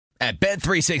At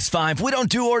Bet365, we don't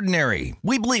do ordinary.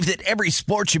 We believe that every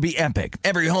sport should be epic.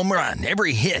 Every home run,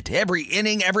 every hit, every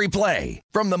inning, every play.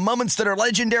 From the moments that are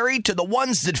legendary to the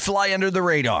ones that fly under the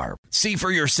radar. See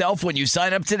for yourself when you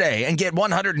sign up today and get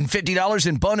 $150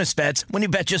 in bonus bets when you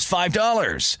bet just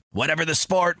 $5. Whatever the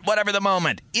sport, whatever the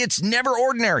moment, it's never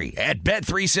ordinary at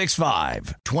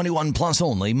Bet365. 21 plus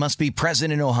only. Must be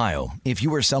present in Ohio. If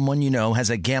you or someone you know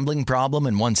has a gambling problem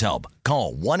and wants help,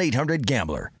 call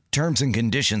 1-800-GAMBLER. Terms and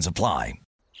conditions apply.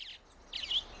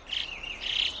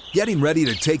 Getting ready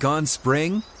to take on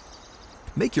spring?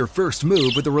 Make your first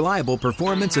move with the reliable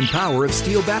performance and power of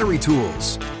Steel battery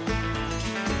tools.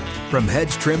 From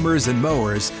hedge trimmers and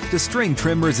mowers to string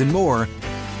trimmers and more,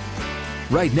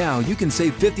 right now you can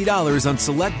save $50 on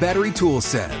select battery tool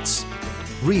sets.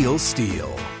 Real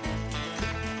Steel.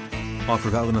 Offer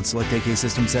valid on select AK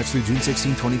system sets through June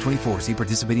 16, 2024. See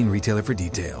participating retailer for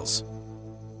details.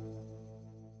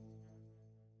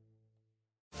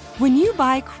 When you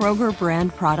buy Kroger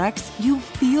brand products, you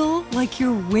feel like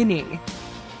you're winning.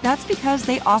 That's because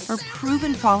they offer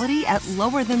proven quality at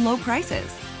lower than low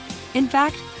prices. In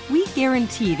fact, we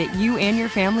guarantee that you and your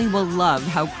family will love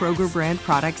how Kroger brand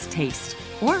products taste,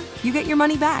 or you get your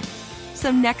money back. So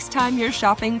next time you're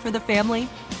shopping for the family,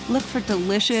 look for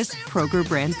delicious Kroger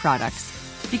brand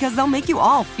products, because they'll make you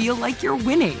all feel like you're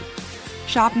winning.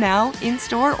 Shop now,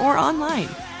 in-store, or online.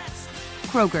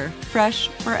 Kroger, fresh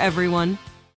for everyone.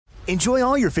 Enjoy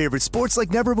all your favorite sports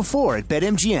like never before at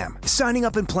BetMGM. Signing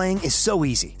up and playing is so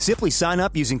easy. Simply sign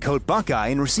up using code Buckeye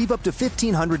and receive up to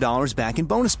 $1,500 back in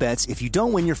bonus bets if you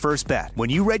don't win your first bet. When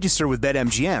you register with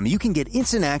BetMGM, you can get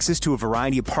instant access to a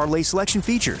variety of parlay selection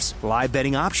features, live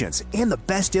betting options, and the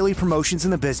best daily promotions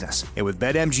in the business. And with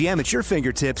BetMGM at your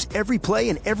fingertips, every play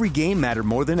and every game matter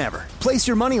more than ever. Place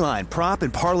your moneyline, prop,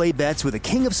 and parlay bets with the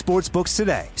king of sportsbooks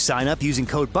today. Sign up using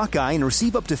code Buckeye and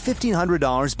receive up to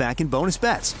 $1,500 back in bonus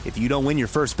bets if you don't win your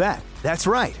first bet. That's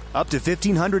right, up to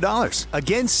 $1,500.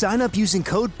 Again, sign up using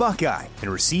code Buckeye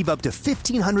and receive up to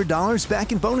 $1,500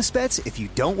 back in bonus bets if you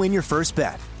don't win your first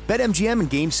bet. BetMGM and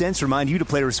GameSense remind you to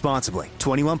play responsibly.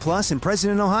 21 plus and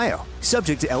present in Ohio.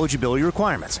 Subject to eligibility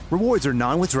requirements. Rewards are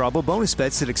non-withdrawable bonus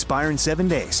bets that expire in 7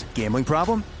 days. Gambling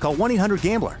problem? Call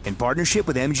 1-800-GAMBLER in partnership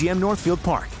with MGM Northfield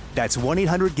Park. That's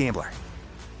 1-800-GAMBLER.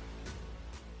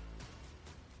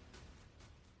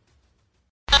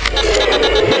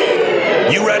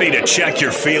 You ready to check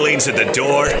your feelings at the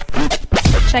door?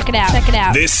 Check it out. Check it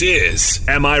out. This is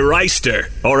Am I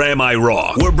Reister or Am I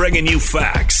Wrong? We're bringing you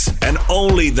facts and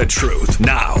only the truth.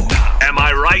 Now, am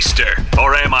I Reister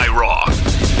or am I wrong?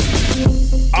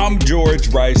 I'm George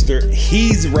Reister.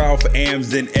 He's Ralph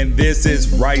Amsden, and this is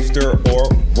Reister or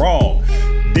Wrong.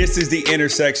 This is the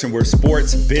intersection where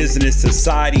sports, business,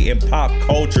 society, and pop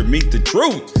culture meet the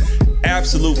truth.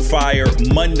 Absolute fire,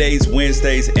 Mondays,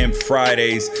 Wednesdays, and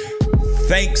Fridays.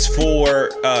 Thanks for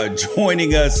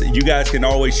joining us. You guys can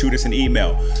always shoot us an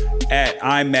email at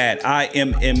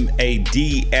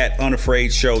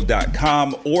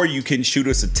IMMAD@unafraidshow.com, or you can shoot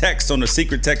us a text on the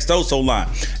secret Textoso line,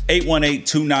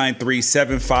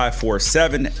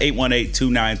 818-293-7547,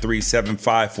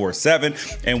 818-293-7547,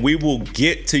 and we will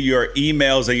get to your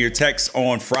emails and your texts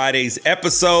on Friday's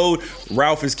episode.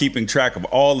 Ralph is keeping track of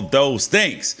all of those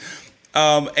things.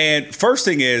 And first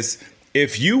thing is,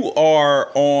 if you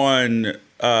are on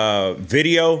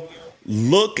video,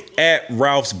 look at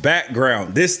Ralph's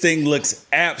background. This thing looks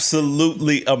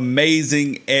absolutely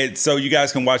amazing. And so you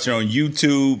guys can watch it on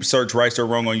YouTube. Search Right or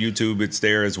Wrong on YouTube. It's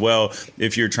there as well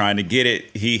if you're trying to get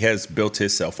it. He has built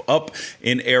himself up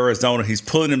in Arizona. He's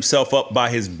pulling himself up by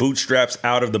his bootstraps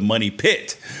out of the money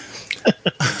pit.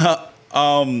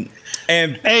 And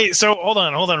hey, so hold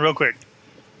on real quick.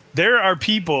 There are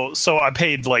people, so I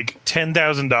paid like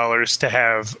 $10,000 to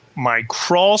have my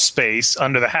crawl space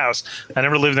under the house. I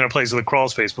never lived in a place with a crawl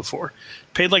space before.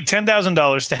 Paid like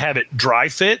 $10,000 to have it dry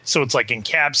fit, so it's like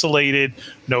encapsulated,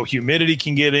 no humidity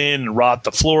can get in and rot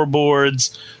the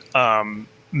floorboards,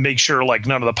 make sure like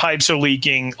none of the pipes are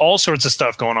leaking, all sorts of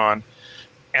stuff going on.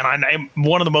 And I'm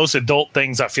one of the most adult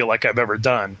things I feel like I've ever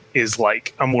done is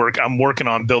like I'm working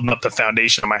on building up the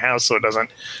foundation of my house so it doesn't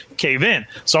cave in.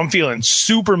 So I'm feeling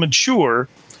super mature.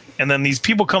 And then these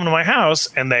people come to my house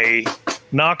and they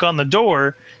knock on the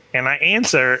door and I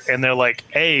answer and they're like,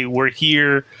 "Hey, we're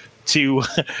here to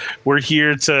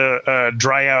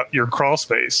dry out your crawl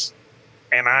space."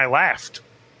 And I laughed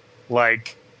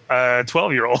like a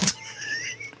 12-year-old.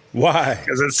 Why?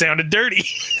 Because it sounded dirty.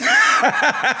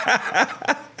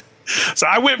 So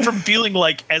I went from feeling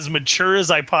like as mature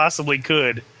as I possibly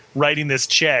could writing this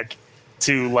check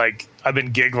to like I've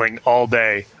been giggling all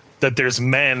day that there's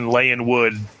men laying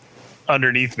wood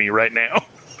underneath me right now.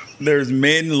 There's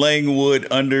men laying wood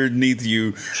underneath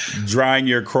you, drying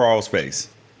your crawl space.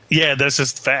 Yeah, that's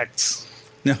just facts.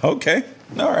 Okay.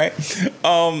 All right.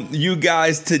 You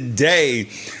guys, today,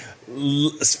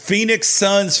 Phoenix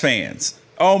Suns fans,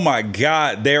 oh my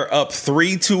God, they're up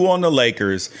 3-2 on the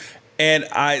Lakers. And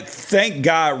I thank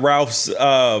God Ralph's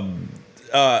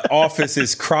office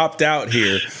is cropped out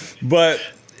here. But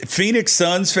Phoenix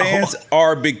Suns fans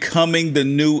are becoming the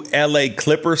new LA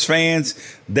Clippers fans.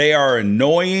 They are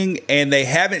annoying and they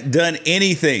haven't done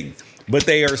anything, but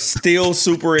they are still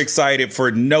super excited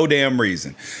for no damn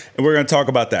reason. And we're going to talk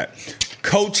about that.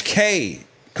 Coach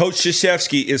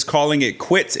Krzyzewski is calling it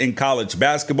quits in college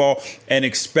basketball and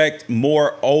expect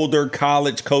more older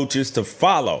college coaches to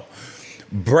follow.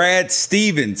 Brad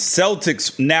Stevens,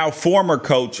 Celtics now former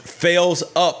coach, fails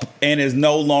up and is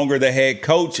no longer the head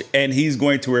coach, and he's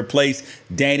going to replace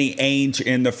Danny Ainge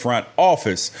in the front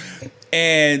office.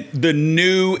 And the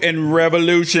new and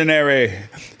revolutionary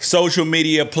social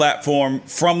media platform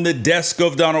from the desk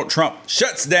of Donald Trump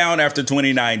shuts down after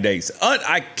 29 days.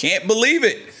 I can't believe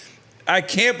it. I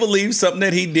can't believe something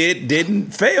that he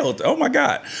didn't fail. Oh, my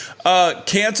God.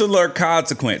 Canceler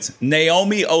consequence.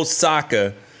 Naomi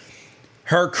Osaka,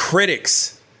 her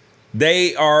critics,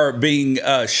 they are being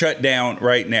shut down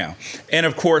right now. And,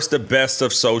 of course, the best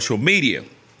of social media.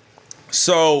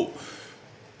 So,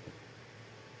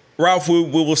 Ralph, we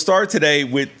will start today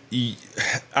with,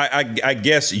 I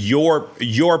guess,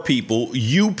 your people,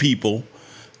 you people,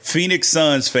 Phoenix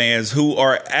Suns fans who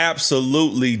are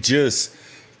absolutely just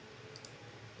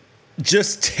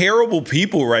terrible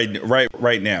people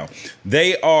right now.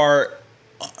 They are.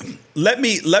 Let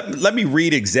me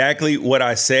read exactly what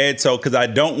I said, because I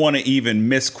don't want to even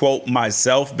misquote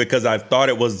myself, because I thought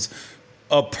it was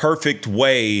a perfect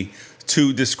way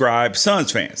to describe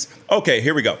Suns fans. Okay,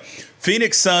 here we go.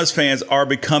 Phoenix Suns fans are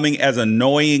becoming as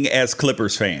annoying as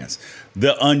Clippers fans.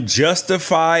 The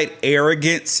unjustified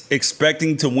arrogance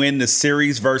expecting to win the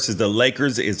series versus the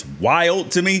Lakers is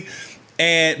wild to me.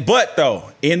 But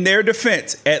though, in their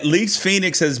defense, at least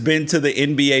Phoenix has been to the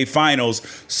NBA Finals,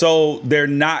 so they're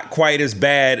not quite as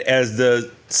bad as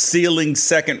the ceiling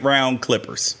second round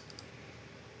Clippers.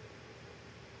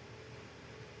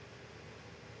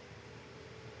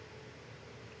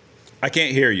 I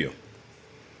can't hear you.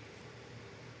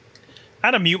 I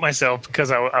had to mute myself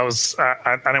because I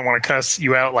didn't want to cuss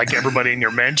you out like everybody in your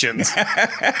mentions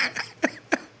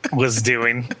was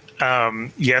doing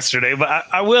yesterday. But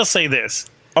I will say this.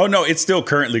 Oh, no, it's still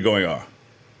currently going on.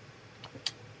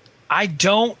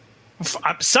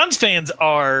 Suns fans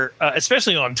are,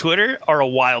 especially on Twitter, are a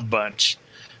wild bunch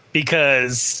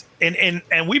because, and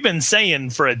we've been saying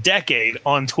for a decade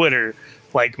on Twitter,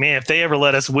 like, man, if they ever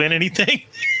let us win anything,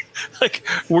 like,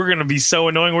 we're going to be so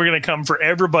annoying. We're going to come for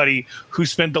everybody who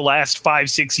spent the last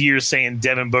 5-6 years saying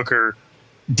Devin Booker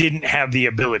didn't have the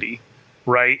ability.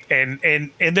 Right. And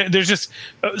there's just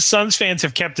Suns fans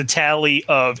have kept a tally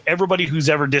of everybody who's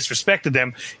ever disrespected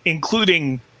them,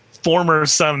 including former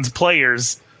Suns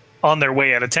players on their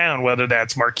way out of town, whether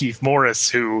that's Markieff Morris,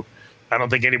 who I don't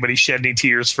think anybody shed any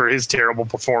tears for his terrible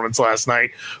performance last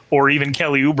night, or even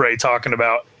Kelly Oubre talking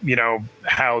about,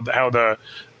 how the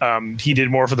he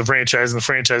did more for the franchise than the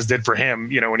franchise did for him,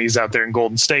 when he's out there in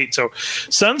Golden State. So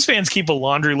Suns fans keep a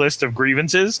laundry list of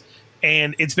grievances,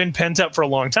 and it's been pent up for a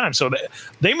long time. So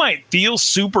they might feel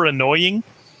super annoying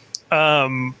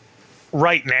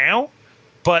right now,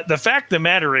 but the fact of the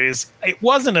matter is it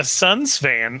wasn't a Suns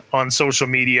fan on social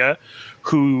media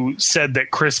who said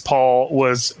that Chris Paul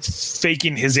was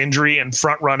faking his injury and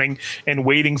front running and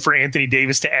waiting for Anthony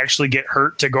Davis to actually get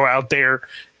hurt to go out there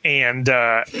and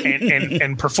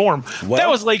perform. Well, that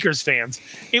was Lakers fans.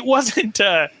 It wasn't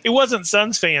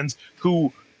Suns fans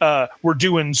who were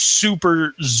doing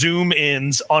super zoom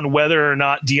ins on whether or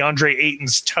not DeAndre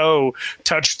Ayton's toe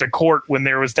touched the court when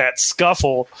there was that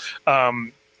scuffle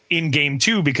in game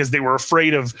 2, because they were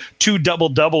afraid of 2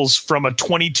 double-doubles from a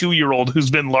 22-year-old who's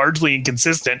been largely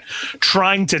inconsistent,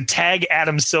 trying to tag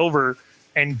Adam Silver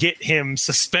and get him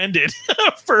suspended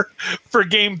for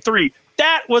game 3.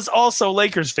 That was also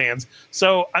Lakers fans.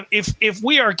 So if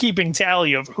we are keeping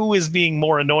tally of who is being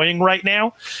more annoying right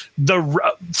now,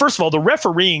 first of all, the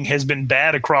refereeing has been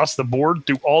bad across the board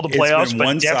through all the playoffs,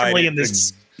 but definitely in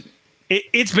this,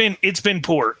 it's been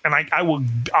poor. And I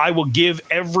will give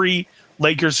every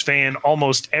Lakers fan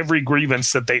almost every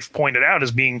grievance that they've pointed out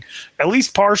as being at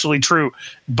least partially true.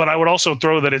 But I would also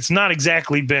throw that it's not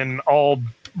exactly been all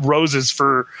roses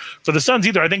for the Suns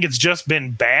either. I think it's just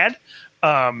been bad.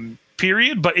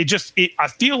 Period. But I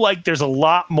feel like there's a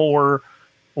lot more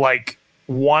like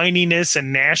whininess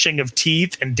and gnashing of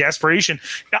teeth and desperation.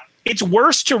 It's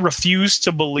worse to refuse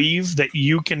to believe that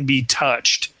you can be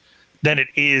touched than it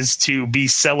is to be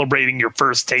celebrating your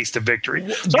first taste of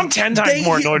victory. So I'm 10 times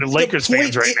more annoyed at Lakers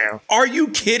fans right now. Are you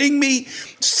kidding me?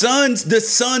 The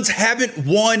Suns haven't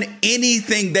won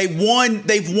anything. They've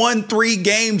won 3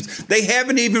 games. They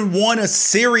haven't even won a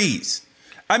series.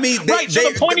 I mean,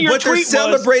 the point of your tweet they're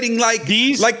celebrating like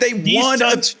they won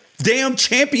Suns, a damn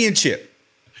championship.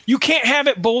 You can't have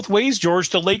it both ways, George.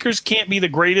 The Lakers can't be the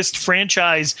greatest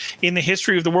franchise in the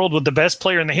history of the world with the best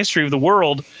player in the history of the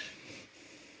world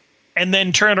and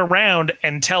then turn around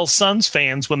and tell Suns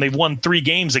fans when they've won 3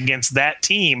 games against that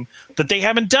team that they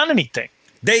haven't done anything.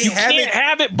 You can't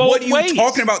have it both ways. What are you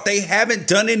talking about? They haven't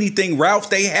done anything, Ralph.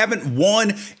 They haven't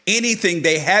won anything.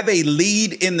 They have a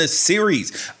lead in the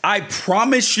series. I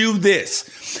promise you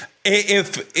this.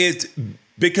 If it's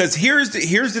because here's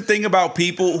the thing about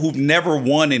people who've never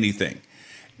won anything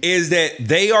is that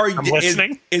they are I'm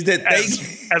listening. Is that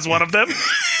as one of them.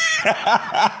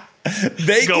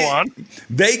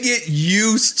 They get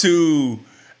used to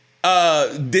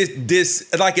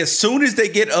this like as soon as they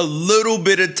get a little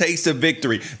bit of taste of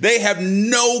victory, they have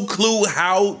no clue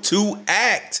how to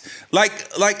act.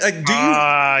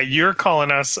 You're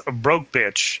calling us a broke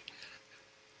bitch.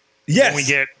 Yes. When we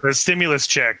get a stimulus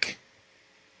check.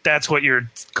 That's what you're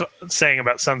saying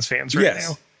about Suns fans right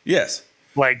now. Yes.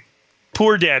 Like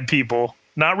poor dad people,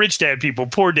 not rich dad people,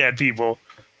 poor dad people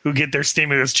who get their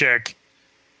stimulus check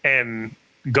and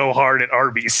go hard at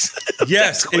Arby's.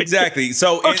 Yes, exactly.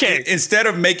 So instead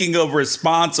of making a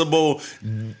responsible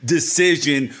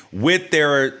decision with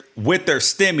their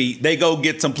stimmy, they go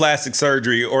get some plastic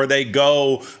surgery or they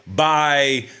go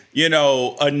buy,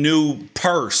 a new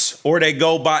purse or they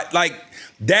go buy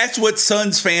that's what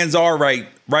Suns fans are right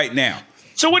now.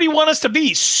 So what do you want us to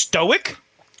be? Stoic?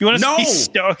 You want us to be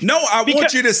stoic? No, I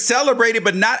want you to celebrate it,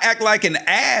 but not act like an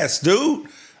ass, dude.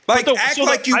 You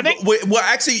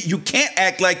can't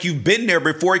act like you've been there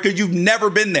before because you've never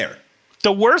been there.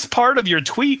 The worst part of your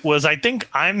tweet was I think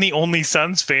I'm the only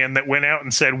Suns fan that went out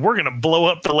and said, we're going to blow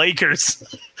up the Lakers.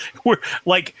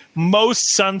 Most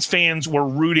Suns fans were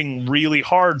rooting really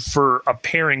hard for a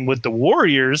pairing with the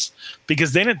Warriors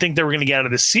because they didn't think they were going to get out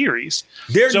of the series.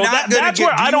 They're not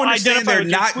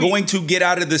going to get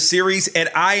out of the series. And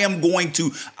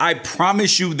I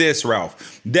promise you this,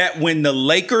 Ralph, that when the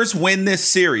Lakers win this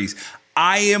series,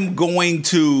 I am going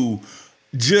to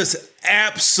just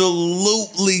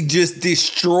absolutely just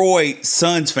destroy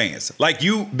Suns fans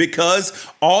because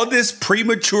all this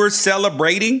premature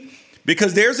celebrating,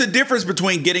 because there's a difference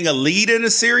between getting a lead in a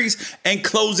series and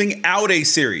closing out a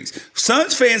series.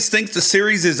 Suns fans think the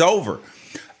series is over.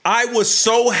 I was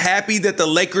so happy that the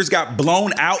Lakers got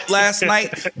blown out last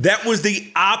night. That was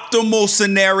the optimal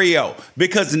scenario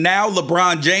because now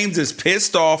LeBron James is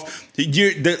pissed off.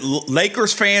 The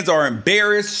Lakers fans are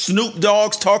embarrassed. Snoop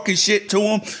Dogg's talking shit to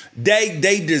them.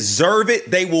 They deserve it.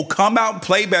 They will come out and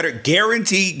play better.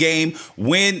 Guaranteed game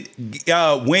win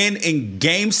in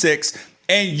Game 6.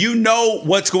 And you know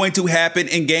what's going to happen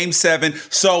in Game 7.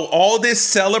 So all this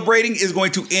celebrating is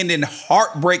going to end in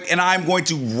heartbreak, and I'm going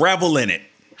to revel in it.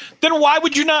 Then why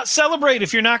would you not celebrate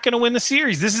if you're not going to win the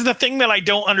series? This is the thing that I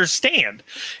don't understand.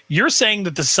 You're saying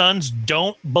that the Suns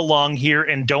don't belong here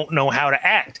and don't know how to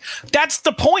act. That's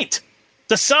the point.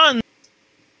 The Suns,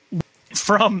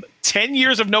 from 10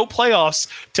 years of no playoffs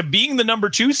to being the number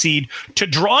 2 seed to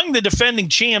drawing the defending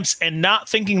champs and not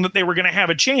thinking that they were going to have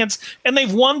a chance, and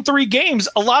they've won 3 games.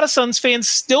 A lot of Suns fans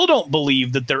still don't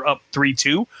believe that they're up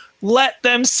 3-2. Let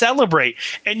them celebrate.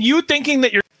 And you thinking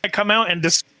that you're going to come out and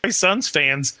destroy Suns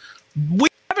fans, we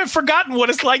haven't forgotten what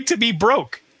it's like to be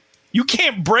broke. You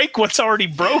can't break what's already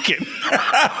broken.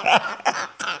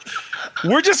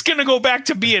 We're just going to go back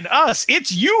to being us.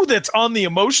 It's you that's on the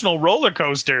emotional roller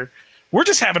coaster. We're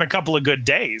just having a couple of good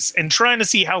days and trying to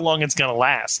see how long it's going to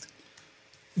last.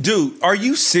 Dude, are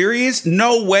you serious?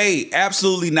 No way.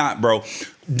 Absolutely not, bro.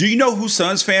 Do you know who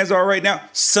Suns fans are right now?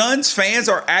 Suns fans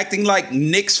are acting like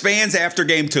Knicks fans after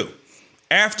Game 2.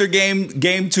 After game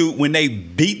 2, when they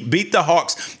beat the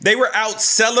Hawks, they were out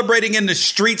celebrating in the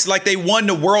streets like they won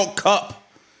the World Cup.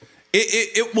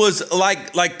 It was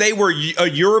like they were a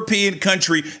European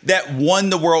country that won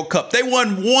the World Cup. They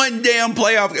won one damn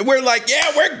playoff. We're like,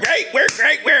 yeah, we're great,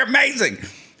 we're amazing.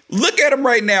 Look at them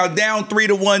right now, down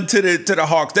 3-1 to the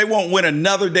Hawks. They won't win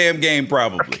another damn game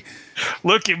probably.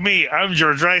 Look at me, I'm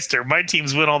George Reister. My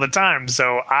teams win all the time,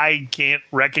 so I can't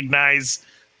recognize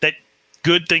that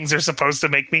good things are supposed to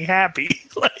make me happy.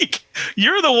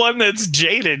 You're the one that's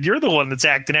jaded. You're the one that's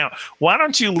acting out. Why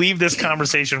don't you leave this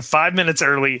conversation 5 minutes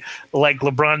early like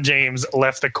LeBron James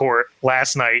left the court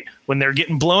last night when they're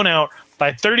getting blown out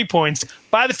by 30 points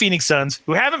by the Phoenix Suns,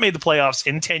 who haven't made the playoffs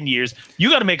in 10 years. You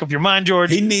got to make up your mind,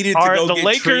 George. He needed to go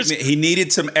get treatment. He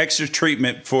needed some extra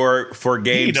treatment for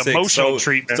Game 6. Emotional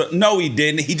treatment. No, he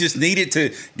didn't. He just needed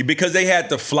to, because they had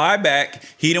to fly back.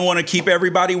 He didn't want to keep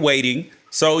everybody waiting,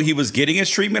 so he was getting his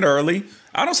treatment early.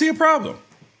 I don't see a problem.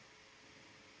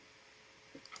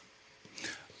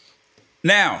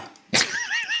 Now,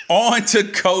 on to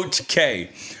Coach K.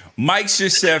 Mike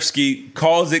Krzyzewski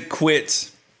calls it quits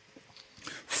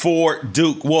for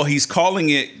Duke. Well, he's calling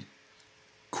it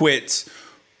quits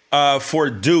for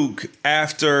Duke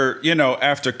after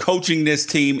coaching this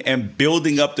team and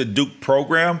building up the Duke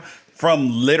program from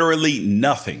literally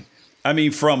nothing. I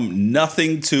mean, from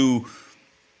nothing to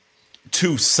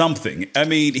something. I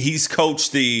mean, he's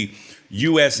coached the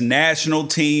U.S. national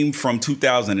team from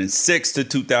 2006 to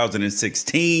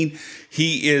 2016.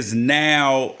 He is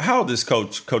now, how old is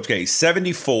Coach K?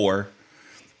 74.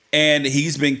 And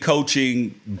he's been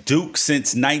coaching Duke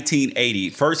since 1980.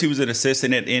 First, he was an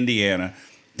assistant at Indiana.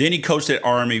 Then he coached at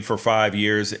Army for 5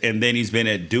 years. And then he's been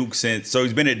at Duke so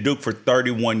he's been at Duke for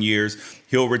 31 years.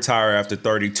 He'll retire after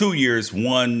 32 years,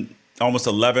 won almost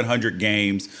 1,100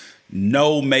 games.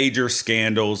 No major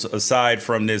scandals aside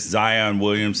from this Zion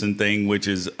Williamson thing, which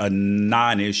is a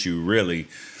non-issue, really.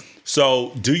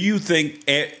 So do you think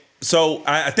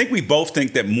I think we both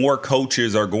think that more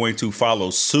coaches are going to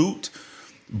follow suit.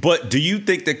 But do you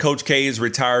think that Coach K is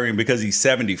retiring because he's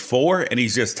 74 and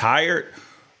he's just tired,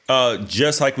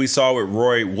 just like we saw with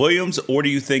Roy Williams? Or do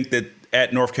you think that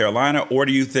at North Carolina, or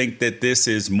do you think that this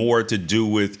is more to do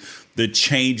with the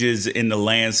changes in the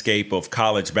landscape of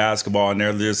college basketball, and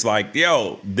they're just like,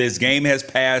 yo, this game has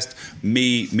passed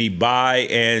me by,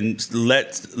 and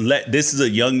let this is a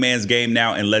young man's game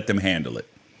now, and let them handle it?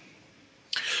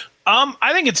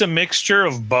 I think it's a mixture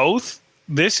of both.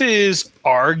 This is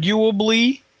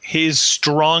arguably his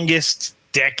strongest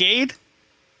decade.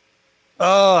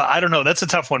 I don't know. That's a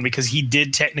tough one because he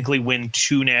did technically win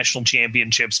 2 national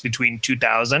championships between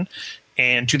 2000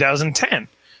 and 2010.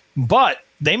 But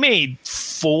they made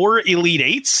 4 Elite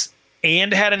Eights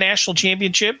and had a national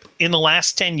championship in the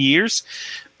last 10 years.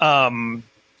 And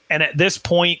at this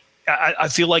point, I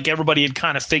feel like everybody had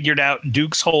kind of figured out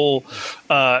Duke's whole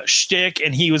shtick,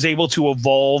 and he was able to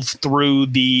evolve through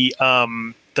the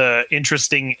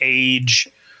interesting age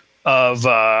of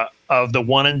the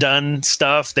one and done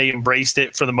stuff. They embraced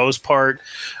it for the most part.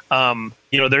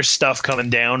 There's stuff coming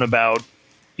down about,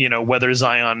 whether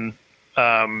Zion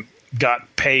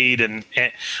got paid, and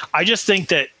I just think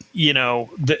that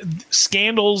the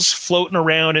scandals floating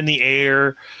around in the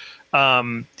air.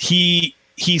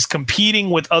 He's competing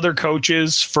with other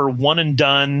coaches for one and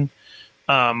done,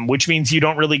 which means you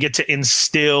don't really get to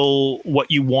instill what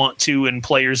you want to in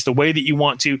players the way that you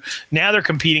want to. Now they're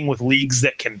competing with leagues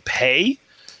that can pay.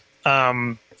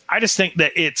 I just think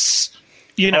that it's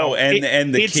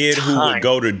the kid who would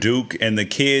go to Duke, and the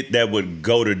kid that would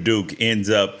go to Duke ends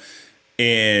up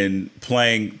in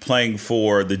playing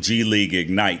for the G League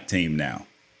Ignite team now.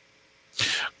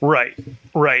 Right.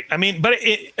 I mean, but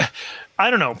I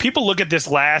don't know. People look at this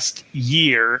last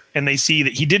year and they see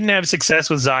that he didn't have success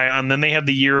with Zion. Then they have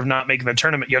the year of not making the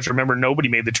tournament. You have to remember nobody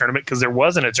made the tournament because there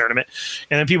wasn't a tournament.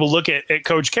 And then people look at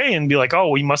Coach K and be like,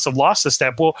 oh, he must have lost a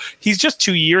step. Well, he's just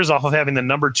 2 years off of having the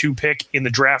number 2 pick in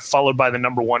the draft, followed by the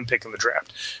number 1 pick in the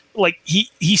draft. Like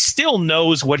he still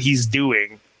knows what he's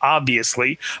doing,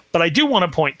 obviously, but I do want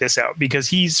to point this out because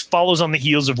he follows on the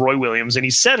heels of Roy Williams, and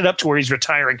he set it up to where he's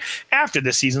retiring after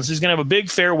this season. So he's going to have a big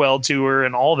farewell tour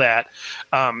and all that,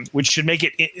 which should make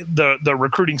it the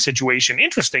recruiting situation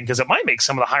interesting because it might make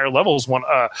some of the higher levels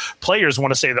players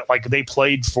want to say that like they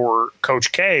played for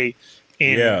Coach K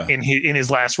in his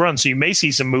last run. So you may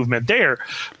see some movement there.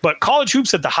 But college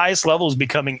hoops at the highest level is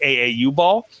becoming AAU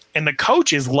ball. And the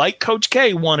coaches, like Coach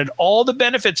K, wanted all the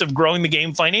benefits of growing the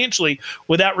game financially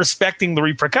without respecting the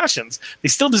repercussions. They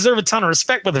still deserve a ton of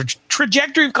respect, but the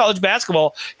trajectory of college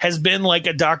basketball has been like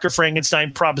a Dr.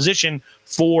 Frankenstein proposition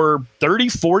for 30,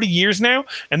 40 years now,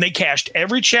 and they cashed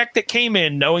every check that came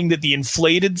in knowing that the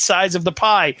inflated size of the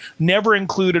pie never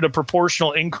included a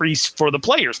proportional increase for the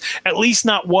players, at least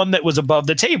not one that was above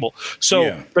the table.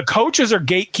 So the coaches are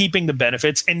gatekeeping the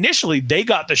benefits. Initially, they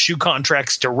got the shoe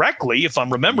contracts directly, if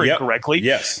I'm remembering correctly.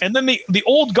 Yes. And then the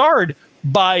old guard,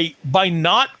 by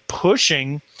not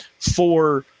pushing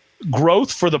for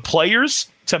growth for the players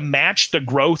to match the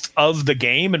growth of the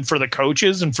game and for the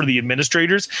coaches and for the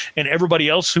administrators and everybody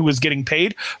else who was getting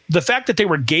paid, the fact that they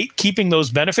were gatekeeping those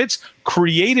benefits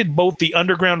created both the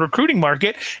underground recruiting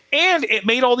market and it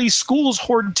made all these schools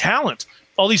hoard talent,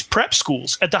 all these prep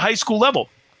schools at the high school level.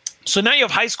 So now you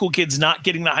have high school kids not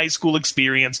getting the high school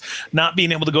experience, not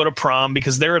being able to go to prom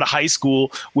because they're at a high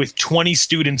school with 20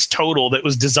 students total that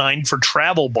was designed for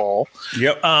travel ball.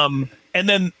 Yep. And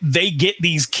then they get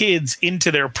these kids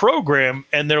into their program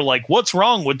and they're like, what's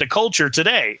wrong with the culture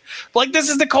today? Like, this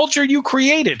is the culture you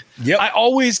created. Yep. I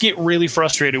always get really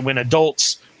frustrated when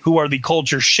adults who are the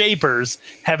culture shapers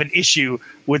have an issue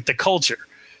with the culture.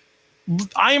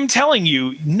 I am telling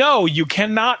you, no, you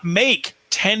cannot make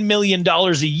 $10 million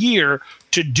a year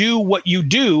to do what you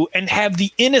do and have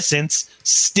the innocence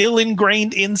still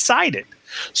ingrained inside it.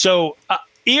 So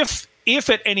if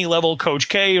at any level Coach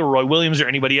K or Roy Williams or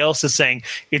anybody else is saying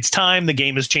it's time, the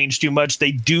game has changed too much,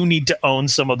 they do need to own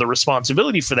some of the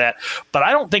responsibility for that. But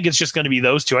I don't think it's just going to be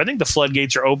those two. I think the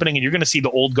floodgates are opening and you're going to see the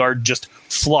old guard just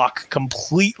flock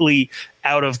completely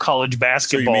out of college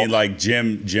basketball. So you mean like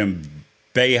Jim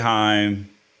Boeheim,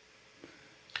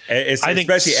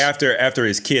 especially after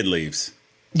his kid leaves?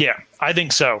 Yeah, I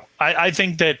think so. I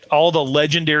think that all the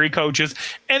legendary coaches,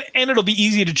 and it'll be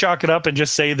easy to chalk it up and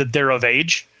just say that they're of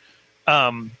age.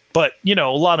 But, a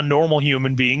lot of normal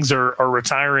human beings are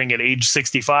retiring at age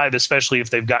 65, especially if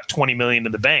they've got $20 million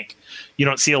in the bank. You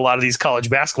don't see a lot of these college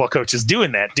basketball coaches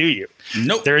doing that, do you?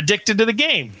 Nope. They're addicted to the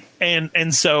game.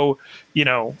 And so,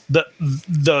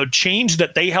 the change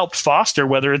that they helped foster,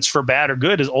 whether it's for bad or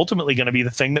good, is ultimately going to be the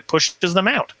thing that pushes them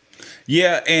out.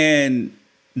 Yeah, and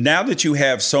now that you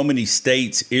have so many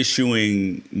states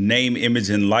issuing name, image,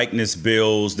 and likeness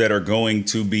bills that are going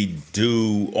to be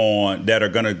that are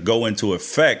going to go into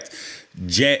effect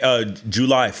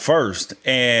July 1st,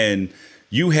 and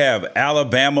you have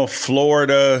Alabama,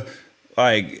 Florida,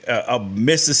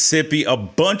 Mississippi, a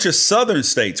bunch of southern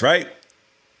states, right?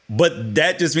 But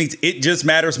that just means it just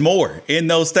matters more in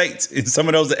those states, in some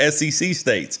of those SEC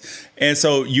states. And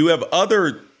so you have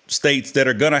other states that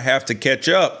are going to have to catch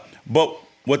up. But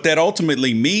what that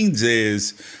ultimately means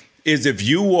is if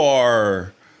you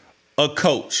are a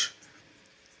coach,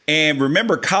 and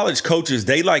remember, college coaches,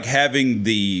 they like having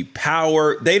the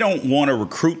power. They don't want to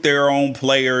recruit their own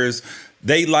players.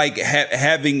 They like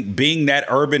being that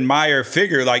Urban Meyer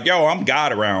figure, like, yo, I'm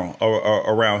God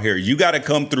around here. You got to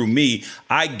come through me.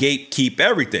 I gatekeep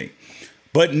everything.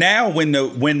 But now when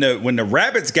the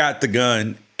Rabbits got the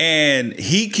gun and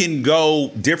he can go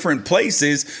different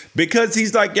places because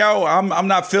he's like, yo, I'm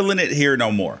not feeling it here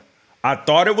no more. I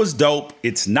thought it was dope.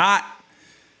 It's not.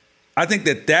 I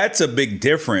think that's a big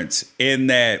difference in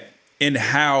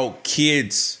how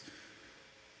kids,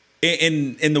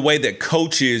 in the way that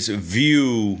coaches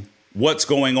view what's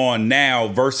going on now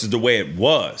versus the way it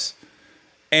was.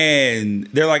 And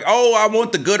they're like, oh, I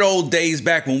want the good old days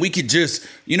back when we could just,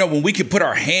 when we could put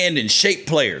our hand and shape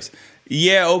players.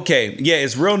 Yeah, okay. Yeah,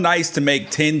 it's real nice to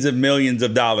make tens of millions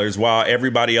of dollars while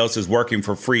everybody else is working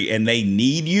for free and they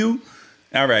need you.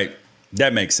 All right,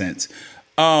 that makes sense.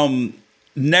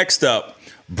 Next up,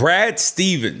 Brad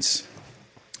Stevens,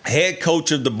 head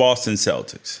coach of the Boston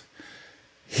Celtics.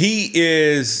 He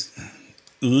is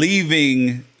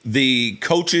leaving the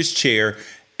coach's chair,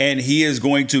 and he is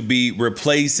going to be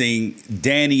replacing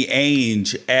Danny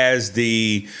Ainge as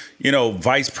the,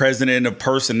 vice president of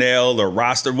personnel or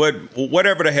roster,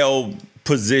 whatever the hell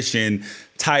position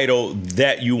title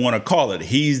that you want to call it.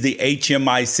 He's the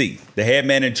HMIC, the head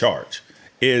man in charge,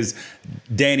 is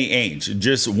Danny Ainge.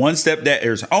 Just one step that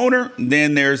there's owner,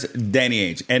 then there's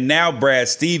Danny Ainge. And now Brad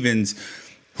Stevens,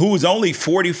 who is only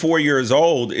 44 years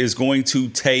old, is going to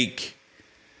take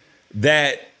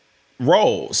that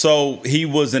role. So he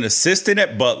was an assistant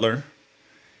at Butler.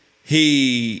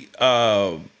 He,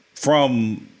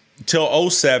 from till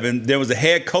 07, there was a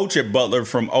head coach at Butler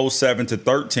from 07 to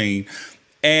 13,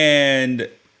 and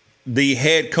the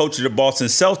head coach of the Boston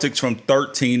Celtics from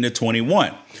 13 to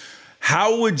 21.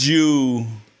 How would you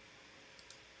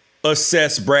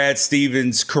assess Brad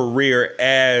Stevens' career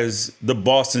as the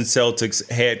Boston Celtics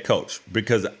head coach?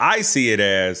 Because I see it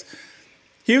as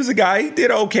he was a guy, he did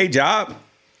an okay job.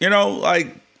 Danny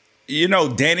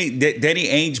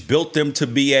Ainge built them to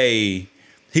be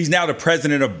he's now the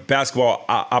president of basketball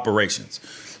operations.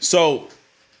 So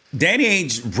Danny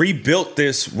Ainge rebuilt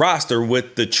this roster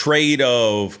with the trade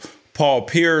of Paul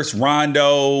Pierce,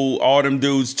 Rondo, all them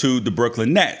dudes to the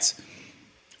Brooklyn Nets.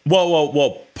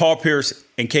 Well, Paul Pierce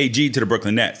and KG to the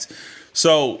Brooklyn Nets.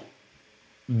 So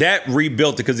that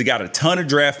rebuilt it because he got a ton of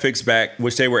draft picks back,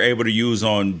 which they were able to use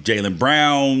on Jaylen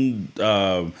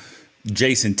Brown,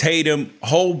 Jason Tatum,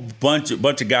 whole bunch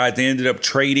of guys. They ended up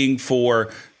trading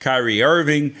for Kyrie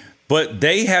Irving, but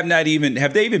have they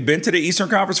even been to the Eastern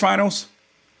Conference Finals?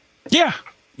 Yeah.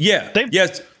 Yeah.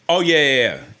 Yes. Oh,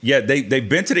 yeah. They've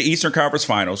been to the Eastern Conference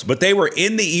Finals, but they were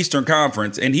in the Eastern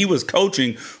Conference, and he was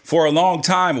coaching for a long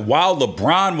time while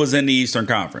LeBron was in the Eastern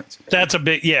Conference. That's a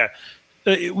big, yeah.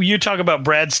 You talk about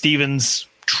Brad Stevens'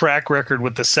 track record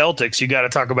with the Celtics, you got to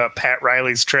talk about Pat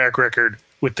Riley's track record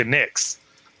with the Knicks.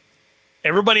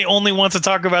 Everybody only wants to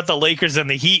talk about the Lakers and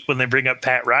the Heat when they bring up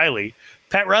Pat Riley.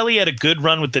 Pat Riley had a good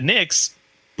run with the Knicks,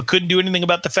 but couldn't do anything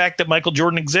about the fact that Michael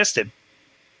Jordan existed.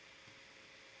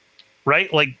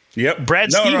 Right? Like, yep.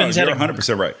 Brad Stevens you're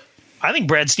 100% right. I think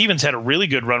Brad Stevens had a really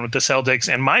good run with the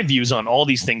Celtics, and my views on all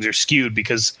these things are skewed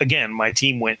because, again, my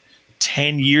team went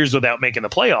 10 years without making the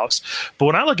playoffs. But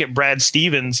when I look at Brad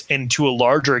Stevens and to a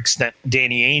larger extent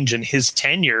Danny Ainge and his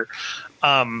tenure,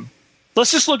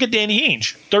 let's just look at Danny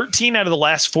Ainge. 13 out of the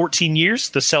last 14 years,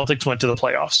 the Celtics went to the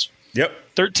playoffs. Yep.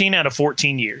 13 out of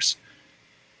 14 years.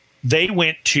 They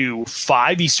went to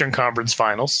 5 Eastern Conference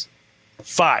Finals.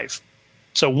 5.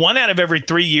 So 1 out of every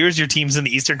 3 years, your team's in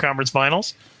the Eastern Conference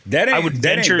Finals. That ain't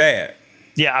bad.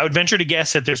 Yeah, I would venture to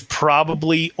guess that there's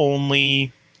probably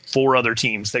only 4 other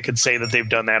teams that could say that they've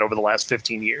done that over the last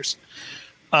 15 years.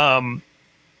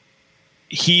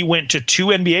 He went to 2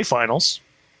 NBA Finals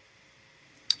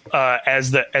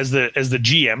as the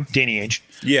GM, Danny Ainge.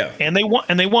 Yeah, and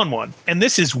they won one. And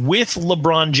this is with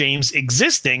LeBron James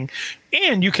existing,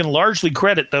 and you can largely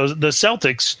credit the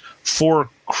Celtics for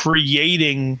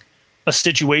creating a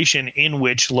situation in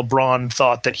which LeBron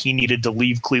thought that he needed to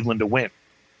leave Cleveland to win.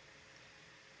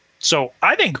 So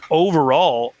I think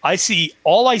overall, I see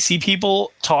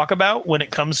people talk about when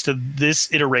it comes to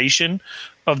this iteration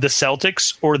of the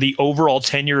Celtics or the overall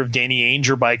tenure of Danny Ainge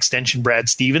or by extension Brad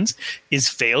Stevens is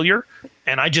failure,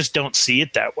 and I just don't see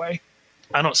it that way.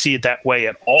 I don't see it that way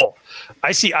at all.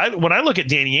 When I look at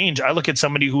Danny Ainge, I look at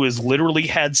somebody who has literally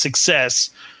had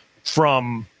success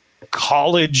from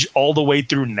college all the way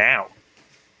through now.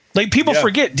 Like, people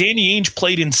forget Danny Ainge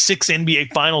played in 6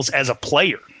 NBA Finals as a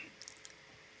player.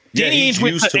 Danny Ainge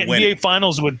went to NBA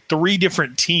Finals with 3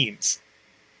 different teams.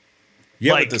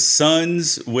 Yeah, with the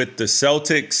Suns, with the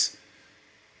Celtics,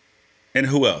 and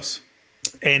who else?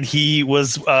 And he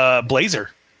was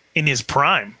Blazer in his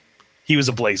prime. He was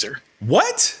a Blazer.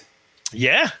 What?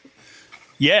 Yeah.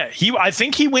 Yeah. I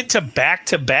think he went to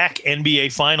back-to-back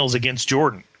NBA Finals against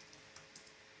Jordan.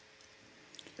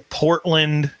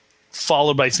 Portland,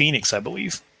 followed by Phoenix, I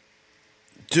believe.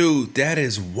 Dude, that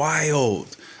is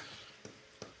wild.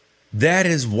 That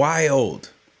is wild.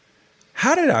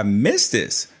 How did I miss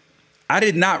this? I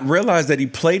did not realize that he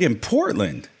played in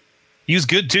Portland. He was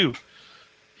good too.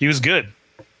 He was good.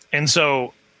 And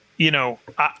so,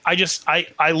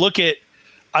 I look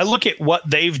at what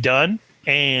they've done,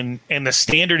 and the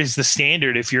standard is the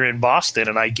standard if you're in Boston,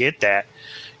 and I get that.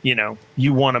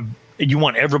 You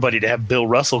want everybody to have Bill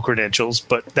Russell credentials,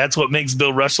 but that's what makes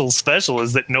Bill Russell special,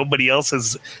 is that nobody else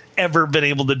has ever been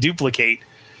able to duplicate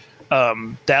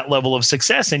that level of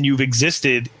success, and you've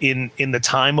existed in the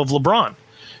time of LeBron.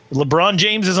 LeBron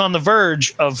James is on the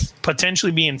verge of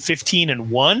potentially being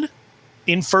 15-1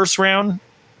 in first round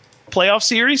playoff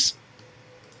series.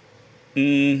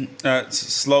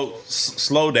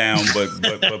 Slow down,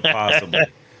 but possibly.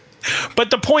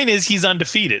 But the point is, he's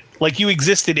undefeated. Like, you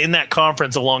existed in that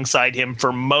conference alongside him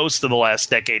for most of the last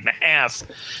decade and a half,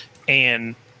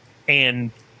 and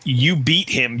you beat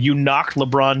him. You knocked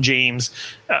LeBron James,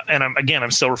 and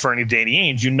I'm still referring to Danny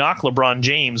Ainge. You knocked LeBron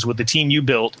James with the team you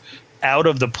built out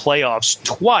of the playoffs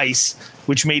twice,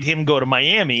 which made him go to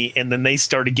Miami, and then they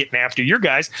started getting after your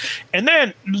guys. And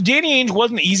then Danny Ainge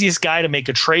wasn't the easiest guy to make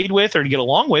a trade with or to get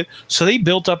along with, so they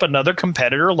built up another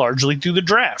competitor largely through the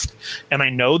draft. And I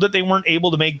know that they weren't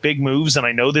able to make big moves, and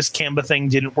I know this Kemba thing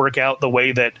didn't work out the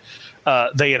way that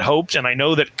they had hoped, and I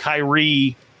know that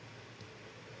Kyrie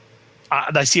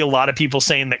I see a lot of people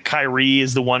saying that Kyrie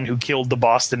is the one who killed the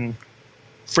Boston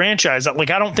franchise. Like,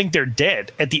 I don't think they're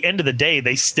dead. At the end of the day,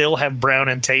 they still have Brown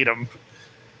and Tatum.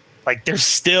 Like, they're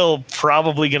still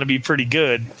probably going to be pretty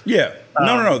good. Yeah.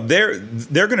 No. They're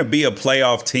going to be a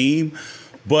playoff team.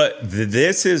 But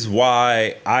this is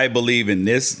why I believe in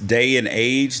this day and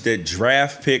age that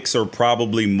draft picks are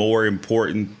probably more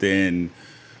important than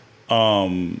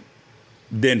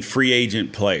free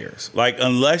agent players. Like,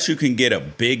 unless you can get a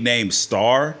big name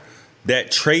star, that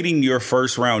trading your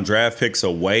first round draft picks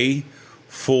away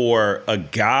for a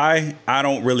guy, I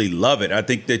don't really love it. I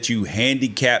think that you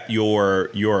handicap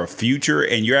your future,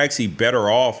 and you're actually better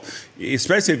off,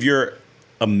 especially if you're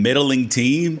a middling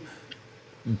team,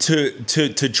 to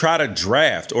try to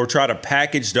draft or try to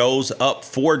package those up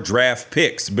for draft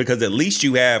picks, because at least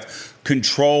you have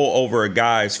control over a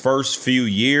guy's first few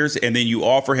years, and then you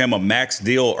offer him a max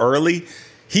deal early.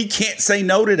 He can't say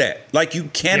no to that. Like, you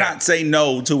cannot say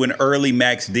no to an early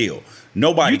max deal.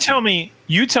 Nobody.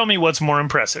 You tell me what's more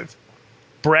impressive.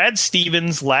 Brad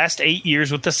Stevens' last 8 years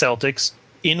with the Celtics,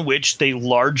 in which they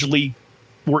largely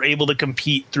were able to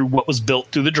compete through what was built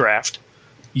through the draft.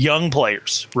 Young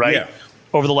players, right? Yeah.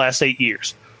 Over the last 8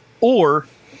 years. Or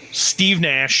Steve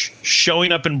Nash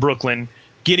showing up in Brooklyn,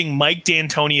 getting Mike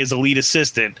D'Antoni as a lead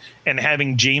assistant, and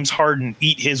having James Harden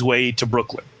eat his way to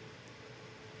Brooklyn.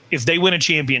 If they win a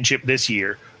championship this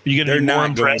year, are you going to be more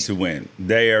impressed? They're not going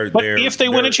to win. If they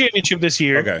win a championship this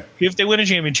year, are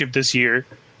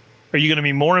you going to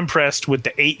be more impressed with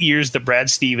the 8 years that Brad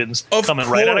Stevens coming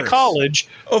right out of college,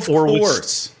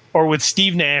 or with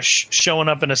Steve Nash showing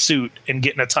up in a suit and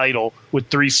getting a title with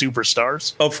 3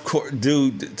 superstars? Of course,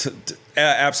 dude.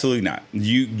 Absolutely not.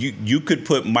 You could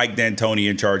put Mike D'Antoni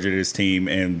in charge of this team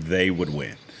and they would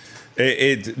win.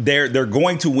 They're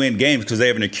going to win games because they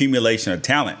have an accumulation of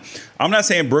talent. I'm not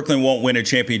saying Brooklyn won't win a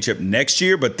championship next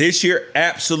year, but this year,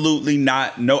 absolutely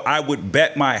not. No, I would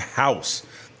bet my house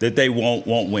that they won't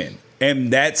win.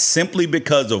 And that's simply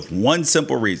because of one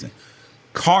simple reason: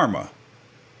 karma.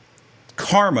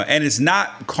 And it's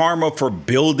not karma for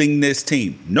building this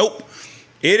team. Nope.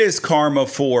 It is karma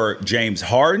for James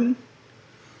Harden.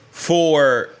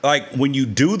 For, like, when you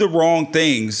do the wrong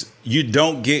things, you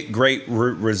don't get great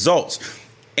results.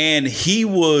 And he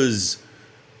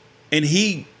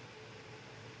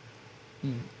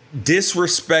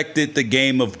disrespected the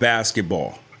game of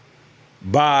basketball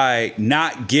by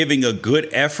not giving a good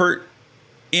effort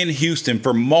in Houston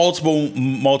for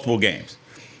multiple games.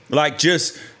 Like,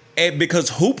 just because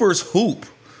hoopers hoop.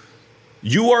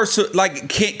 You are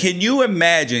can you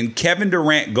imagine Kevin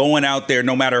Durant going out there,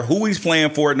 no matter who he's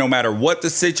playing for, no matter what the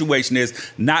situation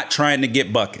is, not trying to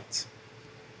get buckets?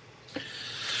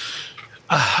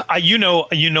 You know,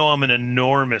 I'm an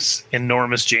enormous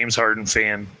James Harden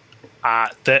fan.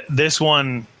 This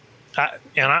one,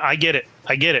 I get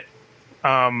it.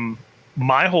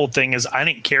 My whole thing is I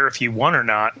didn't care if he won or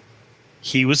not.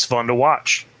 He was fun to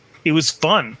watch. It was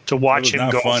fun to watch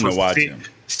him go for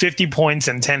 50 points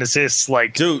and 10 assists.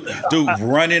 Like, dude,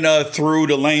 running through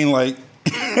the lane, like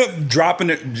dropping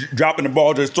the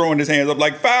ball, just throwing his hands up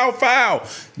like foul,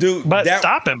 dude. But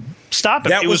stop him.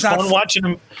 It was fun watching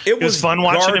him. It was fun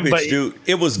watching him, but dude,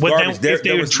 it was garbage. If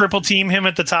they would triple team him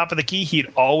at the top of the key,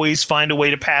 he'd always find a way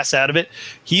to pass out of it.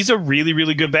 He's a really,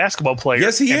 really good basketball player.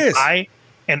 Yes, he is. I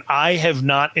have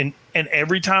not, and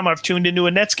every time I've tuned into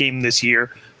a Nets game this year,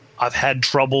 I've had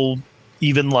trouble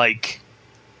even, like,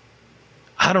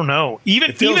 I don't know.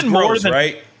 Even more gross, than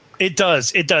right? It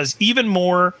does. Even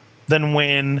more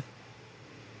than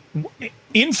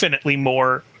infinitely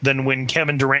more than when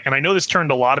Kevin Durant, and I know this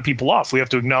turned a lot of people off. We have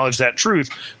to acknowledge that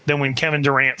truth. Than when Kevin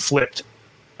Durant flipped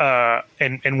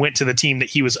and went to the team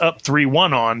that he was up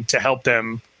 3-1 on to help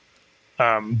them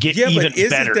get even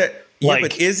better.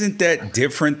 But isn't that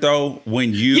different though?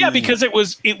 When you because it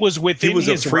was within he was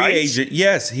his a free rights. agent.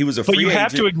 Yes, he was a free agent. But you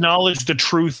have to acknowledge the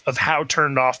truth of how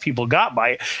turned off people got by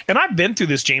it. And I've been through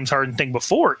this James Harden thing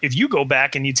before. If you go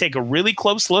back and you take a really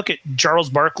close look at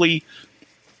Charles Barkley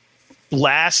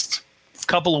last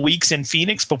couple of weeks in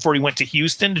Phoenix before he went to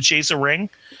Houston to chase a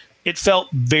ring, it felt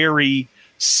very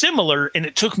similar, and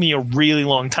it took me a really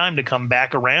long time to come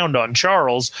back around on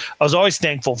Charles. I was always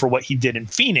thankful for what he did in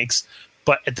Phoenix,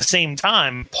 but at the same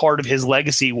time, part of his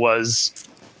legacy was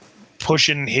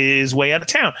pushing his way out of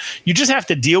town. You just have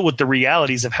to deal with the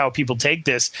realities of how people take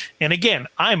this. And again,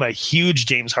 I'm a huge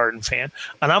James Harden fan,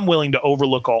 and I'm willing to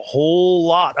overlook a whole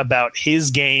lot about his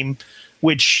game,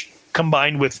 which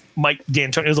combined with Mike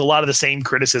D'Antoni, it was a lot of the same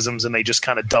criticisms, and they just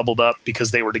kind of doubled up because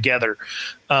they were together.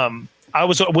 I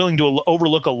was willing to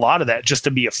overlook a lot of that just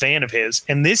to be a fan of his.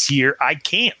 And this year, I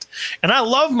can't. And I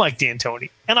love Mike D'Antoni,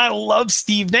 and I love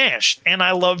Steve Nash, and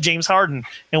I love James Harden.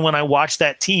 And when I watch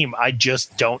that team, I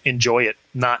just don't enjoy it.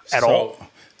 Not at all.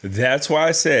 That's why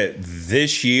I said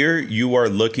this year you are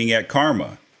looking at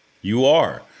karma. You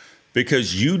are.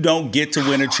 Because you don't get to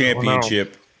win a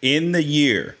championship in the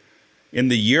year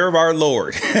of our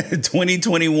Lord,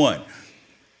 2021.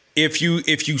 If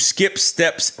you skip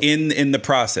steps in the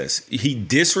process. He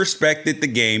disrespected the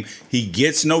game. He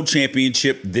gets no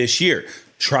championship this year.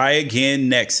 Try again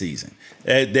next season.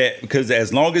 Because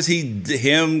as long as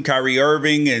him, Kyrie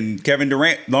Irving, and Kevin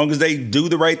Durant, as long as they do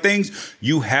the right things,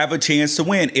 you have a chance to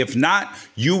win. If not,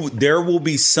 there will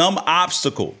be some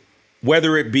obstacle,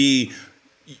 whether it be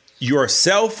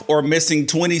yourself or missing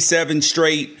 27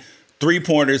 straight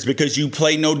three-pointers because you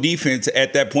play no defense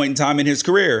at that point in time in his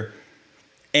career.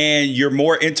 And you're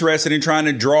more interested in trying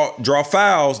to draw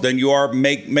fouls than you are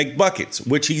make buckets,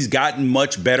 which he's gotten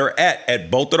much better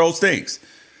at both of those things.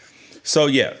 So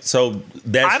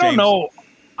that's I don't know.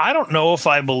 I don't know if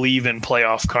I believe in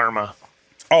playoff karma.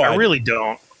 Oh, I really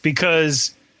don't,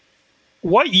 because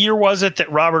what year was it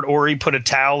that Robert Horry put a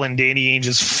towel in Danny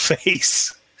Ainge's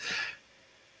face?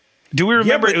 Do we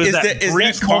remember it was that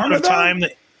brief moment of time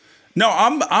that? No,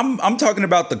 I'm talking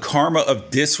about the karma of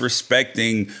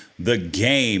disrespecting the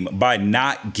game by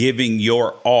not giving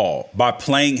your all, by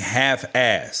playing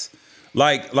half-ass.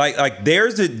 Like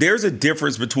there's a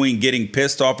difference between getting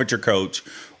pissed off at your coach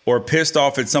or pissed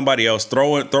off at somebody else,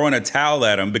 throwing a towel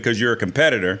at them because you're a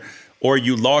competitor or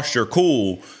you lost your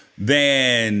cool,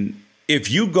 than if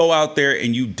you go out there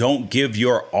and you don't give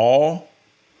your all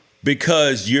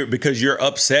because you're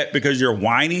upset, because you're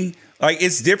whiny. Like,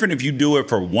 it's different if you do it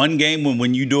for one game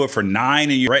when you do it for 9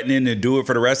 and you're threatening to do it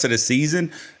for the rest of the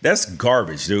season. That's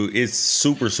garbage, dude. It's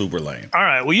super, super lame. All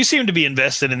right. Well, you seem to be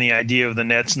invested in the idea of the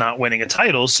Nets not winning a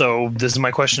title. So this is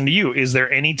my question to you. Is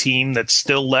there any team that's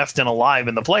still left and alive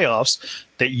in the playoffs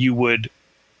that you would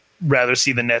rather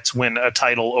see the Nets win a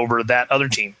title over that other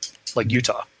team, like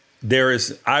Utah?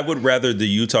 I would rather the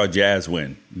Utah Jazz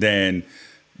win than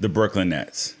the Brooklyn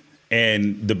Nets.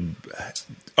 And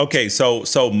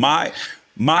so my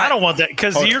I don't want that,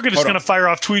 because you're just going to fire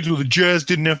off tweets with the Jazz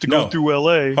didn't have to go through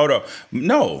LA. Hold on.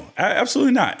 No,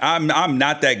 absolutely not. I'm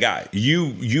not that guy.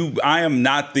 I am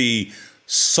not the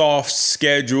soft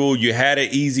schedule, you had an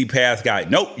easy path guy.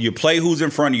 Nope, you play who's in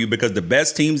front of you because the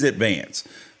best teams advance.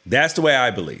 That's the way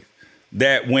I believe.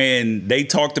 That when they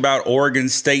talked about Oregon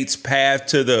State's path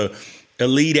to the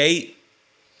Elite Eight,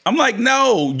 I'm like,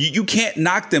 no, you can't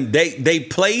knock them. They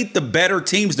played the better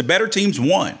teams. The better teams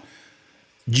won.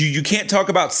 You can't talk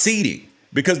about seeding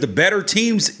because the better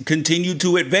teams continue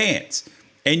to advance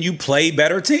and you play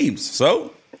better teams.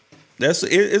 So that's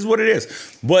is what it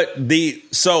is. But the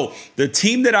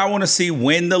team that I want to see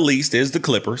win the least is the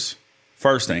Clippers.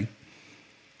 First thing.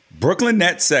 Brooklyn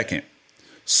Nets second.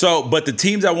 But the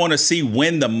teams I want to see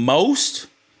win the most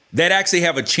that actually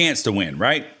have a chance to win,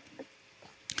 right?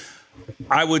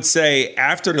 I would say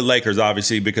after the Lakers,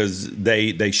 obviously, because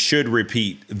they should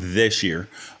repeat this year,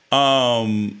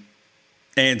 and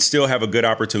still have a good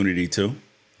opportunity to,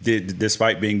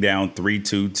 despite being down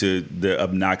 3-2 to the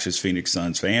obnoxious Phoenix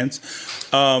Suns fans.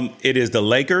 It is the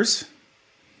Lakers.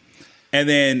 And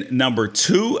then number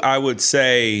 2, I would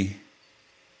say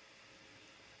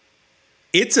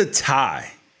it's a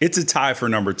tie. It's a tie for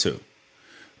number 2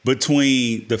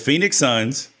 between the Phoenix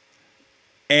Suns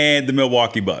and the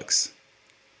Milwaukee Bucks.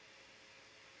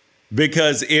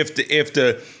 Because if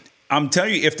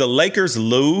the Lakers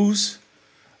lose,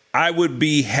 I would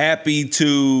be happy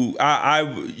to.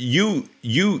 You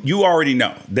already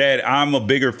know that I'm a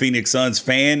bigger Phoenix Suns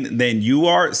fan than you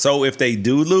are. So if they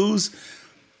do lose,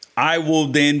 I will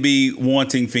then be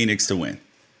wanting Phoenix to win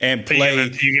and play the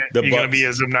Bucks. You're going to be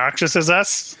as obnoxious as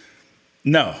us?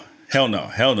 No, hell no.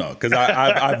 Because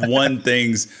I've won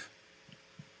things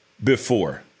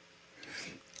before.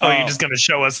 Oh, you're just going to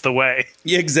show us the way.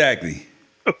 Exactly.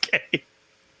 Okay.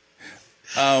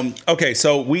 Okay,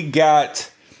 so we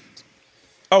got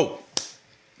the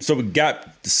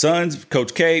Suns,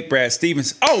 Coach K, Brad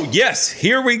Stevens. Oh, yes,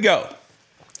 here we go.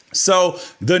 So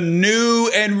the new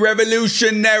and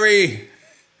revolutionary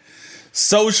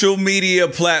social media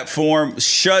platform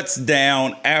shuts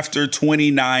down after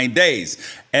 29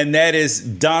 days. And that is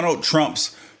Donald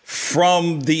Trump's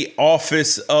From the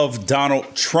Office of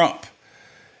Donald Trump.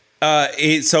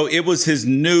 It was his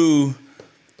new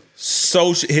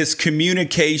his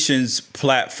communications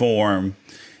platform.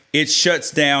 It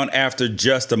shuts down after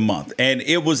just a month. And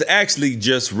it was actually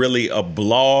just really a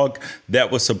blog that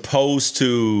was supposed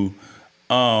to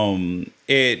be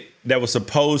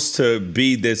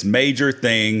this major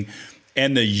thing,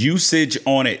 and the usage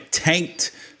on it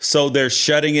tanked. So they're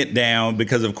shutting it down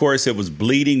because, of course, it was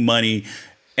bleeding money.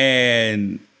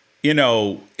 And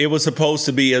it was supposed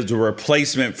to be as a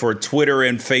replacement for Twitter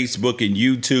and Facebook and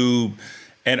YouTube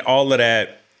and all of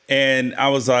that. And I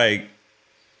was like,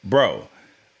 bro,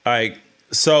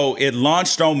 so it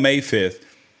launched on May 5th.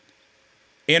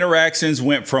 Interactions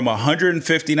went from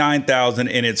 159,000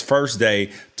 in its first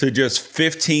day to just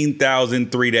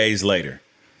 15,000 3 days later.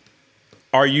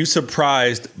 Are you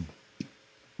surprised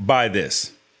by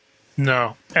this?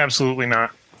 No, absolutely not.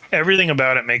 Everything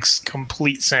about it makes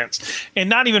complete sense. And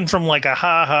not even from like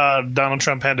a Donald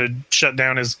Trump had to shut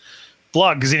down his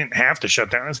blog, because he didn't have to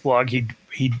shut down his blog.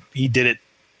 He did it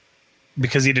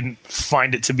because he didn't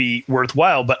find it to be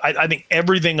worthwhile. But I think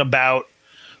everything about,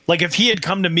 like, if he had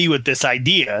come to me with this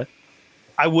idea,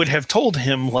 I would have told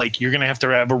him, like, you're going to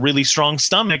have a really strong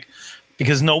stomach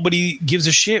because nobody gives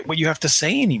a shit what you have to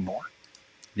say anymore.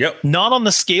 Yep. Not on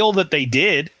the scale that they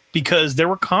did. because there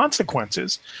were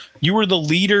consequences. You were the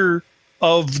leader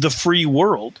of the free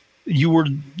world.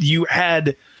 You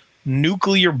had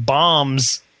nuclear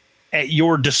bombs at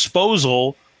your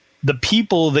disposal. The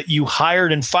people that you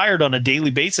hired and fired on a daily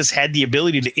basis had the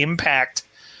ability to impact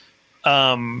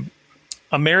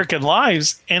American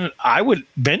lives. And I would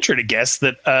venture to guess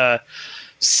that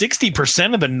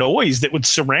 60% of the noise that would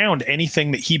surround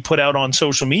anything that he put out on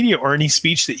social media or any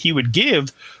speech that he would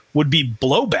give would be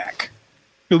blowback.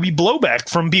 It would be blowback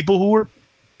from people who were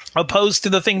opposed to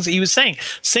the things that he was saying.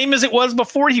 Same as it was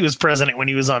before he was president, when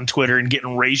he was on Twitter and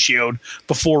getting ratioed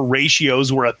before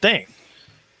ratios were a thing.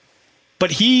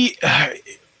 But he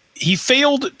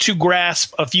failed to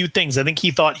grasp a few things. I think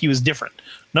he thought he was different.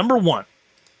 Number one,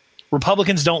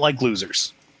 Republicans don't like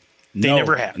losers. They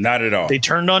never have. Not at all. They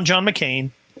turned on John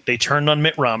McCain. They turned on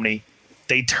Mitt Romney.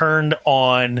 They turned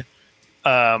on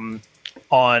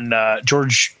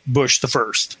George Bush the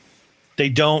first. They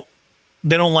don't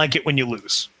like it when you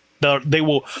lose.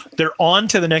 They're on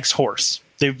to the next horse.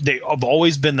 They have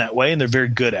always been that way, and they're very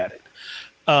good at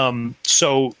it.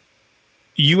 So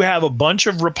you have a bunch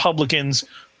of Republicans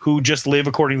who just live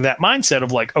according to that mindset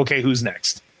of like, okay, who's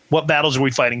next? What battles are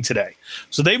we fighting today?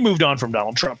 So they moved on from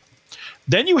Donald Trump.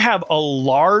 Then you have a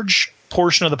large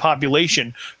portion of the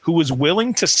population who was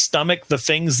willing to stomach the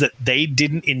things that they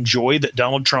didn't enjoy that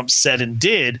Donald Trump said and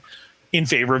did in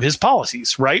favor of his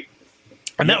policies, right?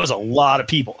 And that was a lot of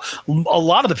people. A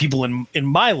lot of the people in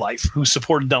my life who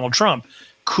supported Donald Trump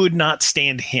could not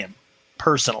stand him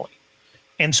personally.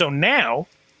 And so now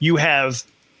you have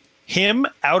him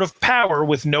out of power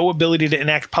with no ability to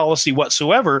enact policy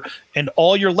whatsoever, and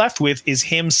all you're left with is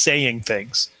him saying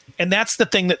things. And that's the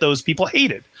thing that those people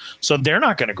hated. So they're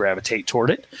not going to gravitate toward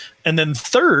it. And then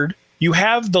third, you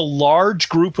have the large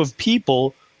group of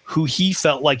people who he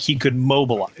felt like he could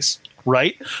mobilize,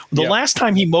 right? The last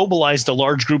time he mobilized a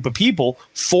large group of people,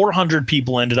 400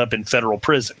 people ended up in federal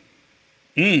prison.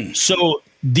 So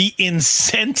the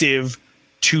incentive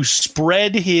to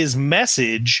spread his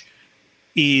message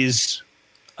is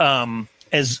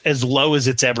as low as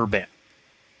it's ever been.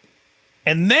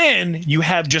 And then you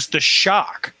have just the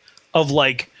shock of,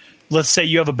 like, let's say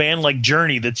you have a band like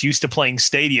Journey that's used to playing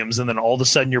stadiums, and then all of a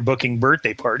sudden you're booking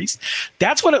birthday parties.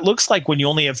 That's what it looks like when you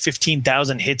only have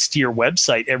 15,000 hits to your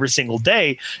website every single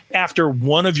day after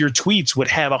one of your tweets would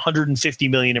have 150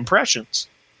 million impressions.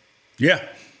 Yeah.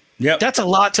 That's a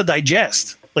lot to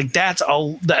digest. Like, that's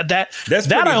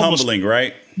pretty humbling,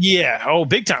 right? Yeah. Oh,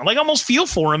 big time. Like, almost feel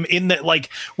for him in that, like,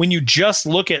 when you just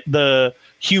look at the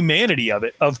humanity of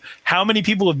it, of how many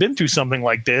people have been through something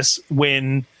like this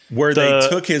where they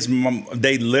took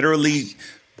they literally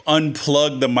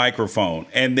unplugged the microphone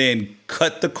and then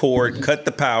cut the cord, cut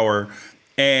the power,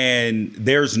 and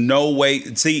there's no way.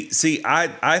 See,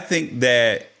 I think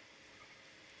that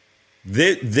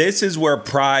this is where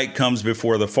pride comes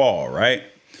before the fall, right?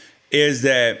 Is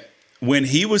that when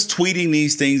he was tweeting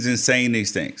these things and saying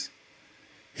these things,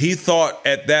 he thought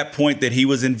at that point that he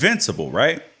was invincible,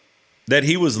 right? That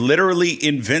he was literally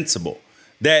invincible,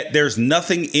 that there's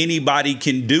nothing anybody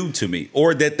can do to me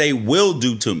or that they will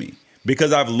do to me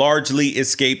because I've largely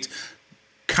escaped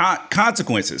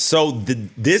consequences. So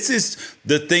this is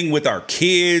the thing with our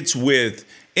kids, with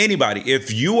anybody.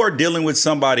 If you are dealing with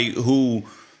somebody who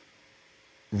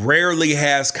rarely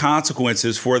has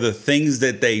consequences for the things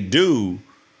that they do,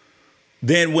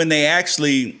 then when they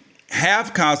actually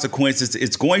have consequences,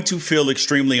 it's going to feel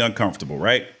extremely uncomfortable,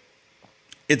 right?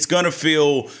 It's going to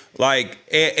feel like,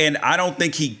 and I don't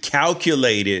think he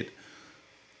calculated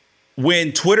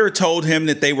when Twitter told him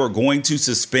that they were going to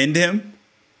suspend him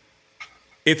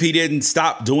if he didn't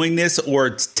stop doing this or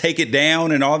take it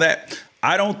down and all that.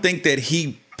 I don't think that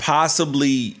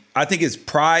I think his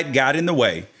pride got in the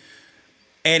way.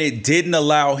 And it didn't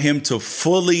allow him to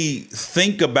fully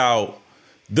think about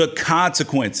the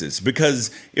consequences,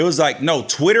 because it was like, no,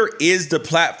 Twitter is the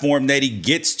platform that he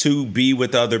gets to be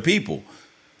with other people.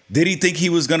 Did he think he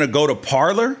was going to go to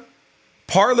Parler?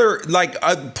 Parler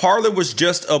was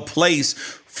just a place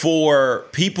for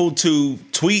people to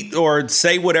tweet or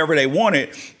say whatever they wanted.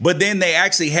 But then they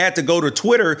actually had to go to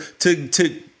Twitter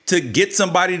to get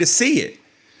somebody to see it.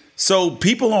 So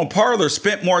people on Parler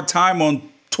spent more time on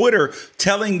Twitter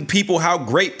telling people how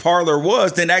great Parler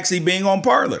was than actually being on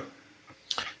Parler.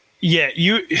 Yeah,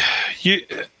 you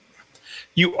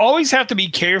always have to be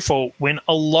careful when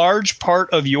a large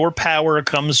part of your power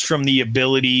comes from the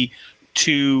ability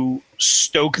to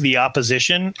stoke the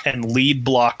opposition and lead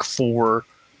block for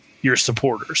your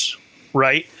supporters,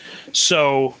 right?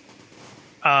 So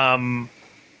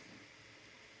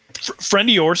friend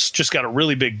of yours just got a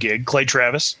really big gig, Clay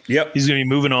Travis. Yep. He's going to be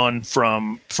moving on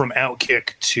from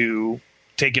Outkick to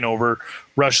taking over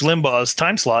Rush Limbaugh's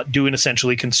time slot, doing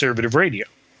essentially conservative radio,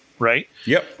 right?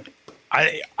 Yep.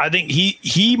 I think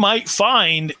he might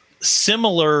find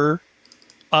similar.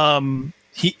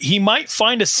 He might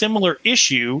find a similar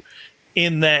issue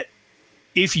in that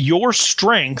if your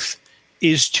strength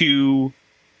is to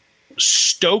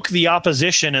stoke the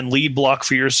opposition and lead block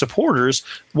for your supporters,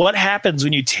 what happens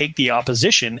when you take the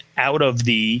opposition out of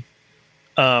the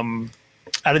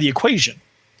equation?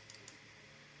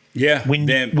 Yeah.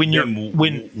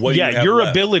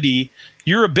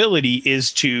 Your ability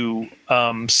is to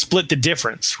split the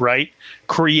difference, right?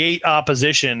 Create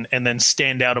opposition and then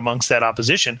stand out amongst that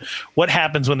opposition. What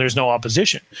happens when there's no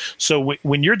opposition? So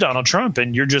when you're Donald Trump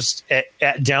and you're just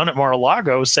down at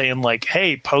Mar-a-Lago saying like,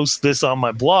 hey, post this on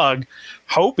my blog,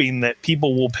 hoping that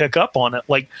people will pick up on it.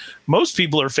 Like, most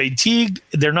people are fatigued.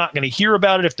 They're not going to hear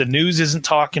about it if the news isn't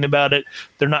talking about it.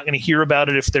 They're not going to hear about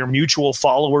it if their mutual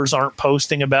followers aren't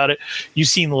posting about it. You've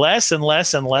seen less and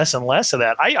less and less and less of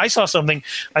that. I saw something.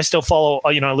 I still follow,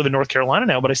 I live in North Carolina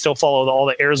now, but I still follow all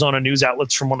the Arizona news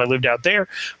outlets from when I lived out there.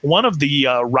 One of the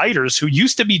writers who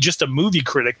used to be just a movie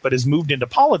critic but has moved into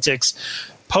politics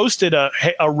posted a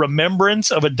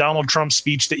remembrance of a Donald Trump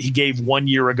speech that he gave 1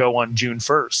 year ago on June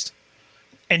 1st.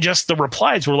 And just the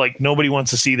replies were like, nobody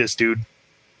wants to see this, dude.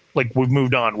 Like, we've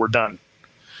moved on. We're done.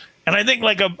 And I think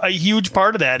like a huge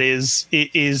part of that is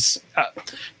there's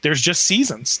just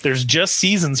seasons. There's just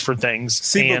seasons for things.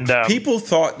 See, and people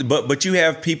thought, but you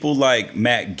have people like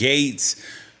Matt Gaetz,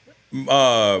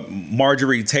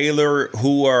 Marjorie Taylor,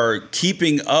 who are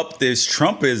keeping up this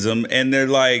Trumpism, and they're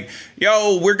like,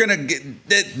 yo, we're going to get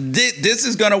this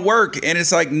is going to work. And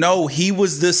it's like, no, he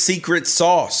was the secret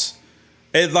sauce.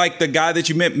 And like the guy that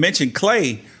you mentioned,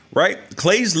 Clay, right?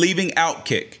 Clay's leaving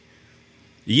Outkick.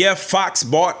 Yeah, Fox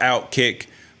bought Outkick,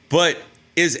 but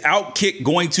is Outkick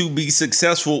going to be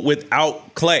successful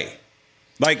without Clay?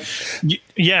 Like,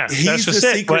 yeah, he's the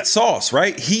secret sauce,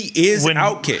 right? He is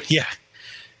Outkick. Yeah.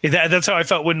 That's how I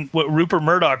felt when Rupert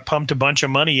Murdoch pumped a bunch of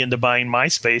money into buying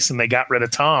MySpace and they got rid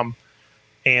of Tom.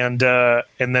 And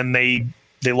then they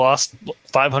lost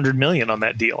 $500 million on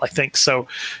that deal, I think. So,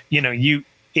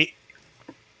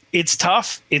 it's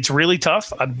tough. It's really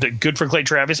tough. Good for Clay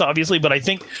Travis, obviously, but I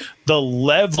think the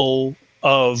level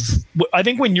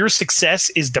when your success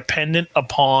is dependent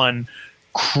upon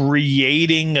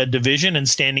creating a division and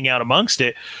standing out amongst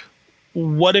it,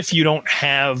 what if you don't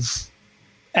have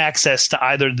access to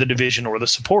either the division or the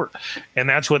support? And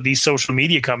that's what these social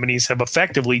media companies have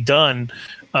effectively done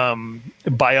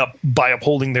by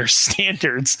upholding their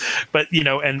standards, but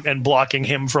and blocking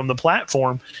him from the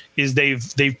platform. Is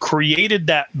they've created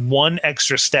that one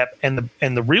extra step. And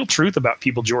the real truth about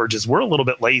people, George, is we're a little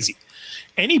bit lazy.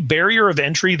 Any barrier of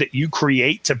entry that you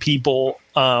create to people,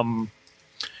 actually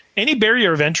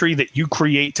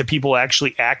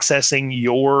accessing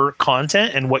your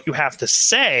content and what you have to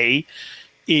say,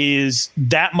 is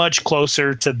that much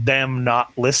closer to them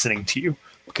not listening to you,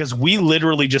 because we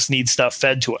literally just need stuff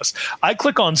fed to us. I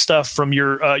click on stuff from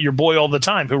your boy all the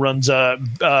time who runs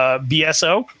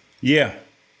BSO. Yeah.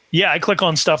 Yeah, I click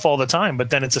on stuff all the time, but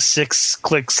then it's a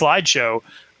 6-click slideshow.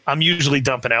 I'm usually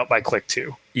dumping out by click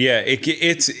 2. Yeah,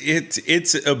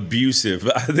 it's abusive.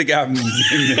 I think I'm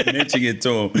mentioning it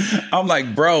to him. I'm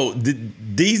like, bro,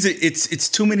 it's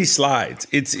too many slides.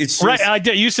 It's just, right. I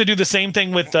used to do the same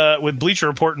thing with Bleacher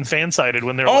Report and Fansided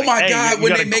when they're like, my God,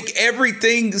 when they make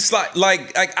everything slide,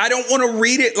 like I don't want to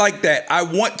read it like that. I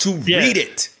want to read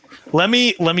it. Let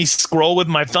me scroll with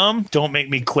my thumb. Don't make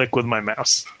me click with my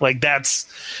mouse. Like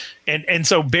that's. And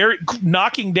so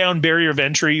knocking down barrier of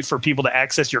entry for people to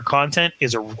access your content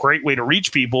is a great way to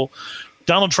reach people.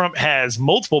 Donald Trump has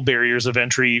multiple barriers of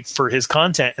entry for his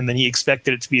content, and then he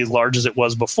expected it to be as large as it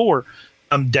was before.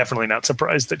 I'm definitely not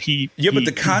surprised that he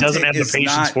the content doesn't have the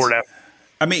patience for it.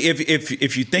 I mean,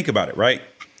 if you think about it, right,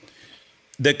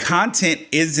 the content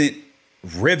isn't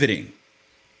riveting.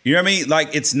 You know what I mean?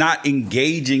 Like, it's not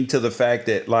engaging to the fact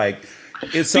that like.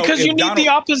 Because you need the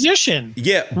opposition.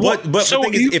 Yeah, but so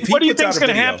the thing is, if he what do you puts think's out a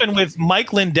going to video- happen with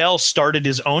Mike Lindell started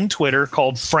his own Twitter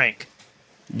called Frank?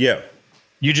 Yeah,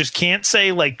 you just can't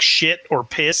say like shit or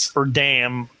piss or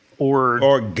damn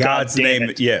or God's name.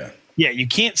 It. Yeah, you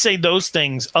can't say those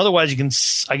things. Otherwise, you can,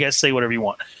 I guess, say whatever you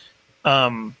want,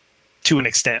 to an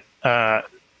extent.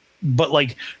 But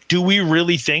like, do we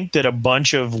really think that a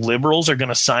bunch of liberals are going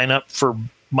to sign up for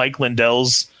Mike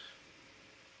Lindell's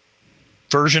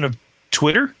version of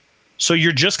Twitter? So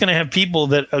you're just going to have people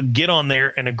that get on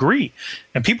there and agree,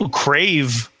 and people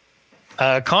crave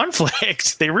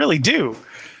conflict. They really do.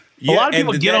 A lot of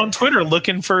people get on Twitter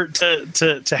looking for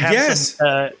to have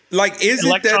some, like,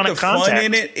 isn't that the fun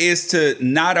in it is to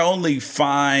not only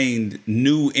find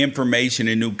new information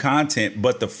and new content,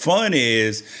 but the fun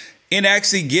is in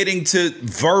actually getting to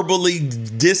verbally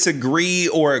disagree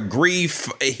or agree,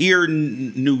 hear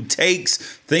new takes,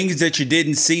 things that you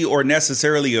didn't see or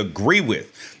necessarily agree with.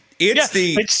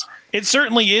 It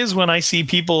certainly is when I see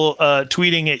people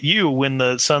tweeting at you when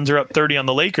the Suns are up 30 on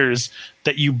the Lakers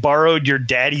that you borrowed your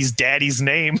daddy's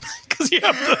name because you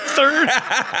have the third.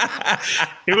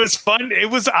 It was fun.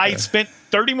 I spent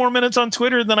 30 more minutes on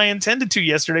Twitter than I intended to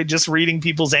yesterday just reading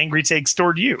people's angry takes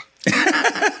toward you.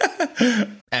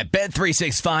 At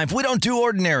Bet365, we don't do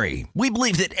ordinary. We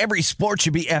believe that every sport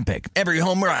should be epic. Every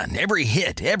home run, every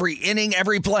hit, every inning,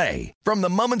 every play. From the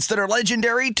moments that are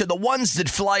legendary to the ones that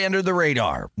fly under the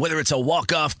radar. Whether it's a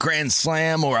walk-off grand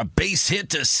slam or a base hit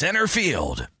to center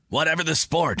field. Whatever the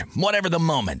sport, whatever the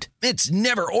moment. It's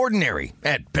never ordinary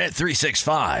at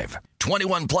Bet365.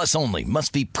 21 plus only.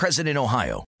 Must be present in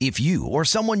Ohio. If you or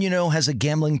someone you know has a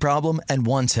gambling problem and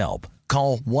wants help,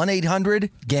 call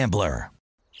 1-800-GAMBLER.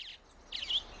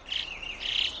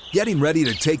 Getting ready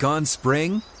to take on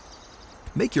spring?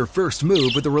 Make your first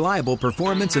move with the reliable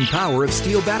performance and power of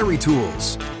Steel battery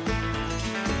tools.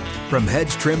 From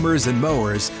hedge trimmers and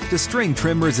mowers to string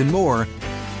trimmers and more,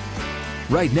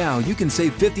 right now you can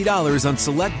save $50 on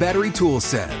select battery tool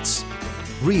sets.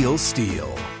 Real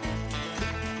Steel.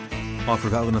 Offer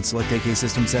valid on select AK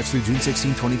system sets through June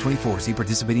 16, 2024. See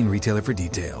participating retailer for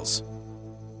details.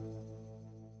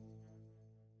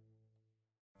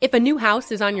 If a new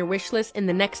house is on your wish list in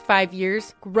the next 5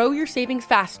 years, grow your savings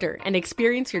faster and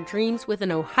experience your dreams with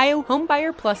an Ohio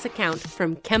Homebuyer Plus account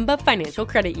from Kemba Financial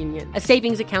Credit Union. A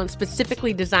savings account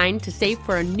specifically designed to save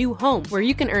for a new home where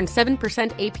you can earn 7%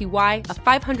 APY,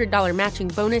 a $500 matching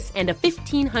bonus, and a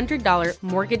 $1,500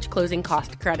 mortgage closing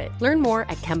cost credit. Learn more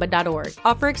at Kemba.org.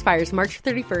 Offer expires March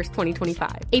 31st,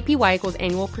 2025. APY equals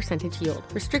annual percentage yield.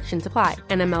 Restrictions apply.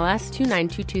 NMLS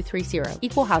 292230.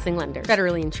 Equal housing lender.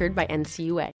 Federally insured by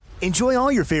NCUA. Enjoy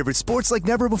all your favorite sports like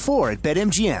never before at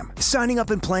BetMGM. Signing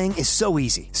up and playing is so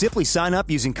easy. Simply sign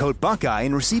up using code Buckeye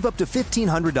and receive up to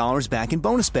 $1,500 back in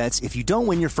bonus bets if you don't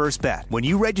win your first bet. When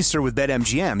you register with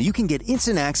BetMGM, you can get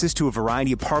instant access to a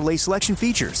variety of parlay selection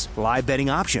features, live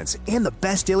betting options, and the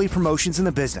best daily promotions in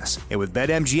the business. And with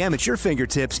BetMGM at your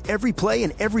fingertips, every play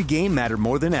and every game matter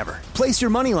more than ever. Place your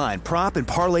moneyline, prop, and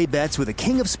parlay bets with the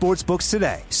king of sportsbooks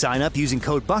today. Sign up using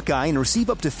code Buckeye and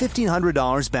receive up to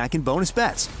 $1,500 back in bonus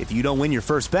bets if you don't win your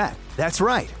first bet. That's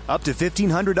right, up to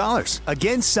 $1,500.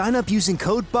 Again, sign up using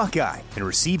code Buckeye and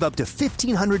receive up to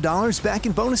 $1,500 back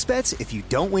in bonus bets if you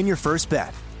don't win your first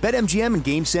bet. BetMGM and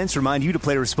GameSense remind you to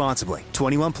play responsibly.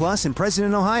 21 plus and present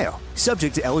in Ohio.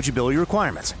 Subject to eligibility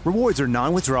requirements. Rewards are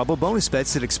non-withdrawable bonus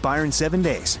bets that expire in 7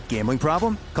 days. Gambling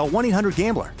problem? Call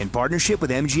 1-800-GAMBLER in partnership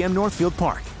with MGM Northfield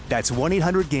Park. That's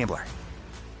 1-800-GAMBLER.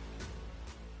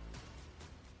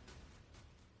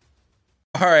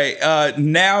 All right,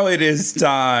 now it is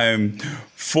time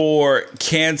for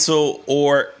cancel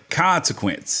or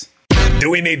consequence. Do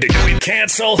we need to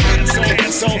cancel?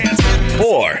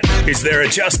 Or is there a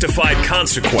justified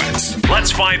consequence?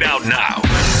 Let's find out now.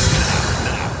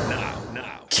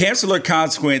 Cancel or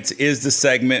consequence is the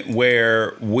segment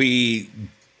where we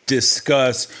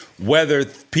discuss whether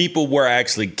people were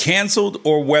actually canceled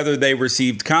or whether they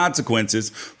received consequences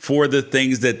for the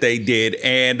things that they did.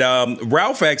 And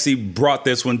Ralph actually brought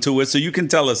this one to us, so you can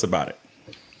tell us about it.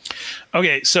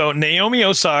 Okay, so Naomi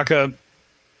Osaka,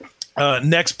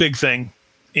 next big thing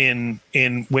in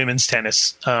women's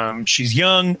tennis. She's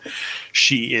young.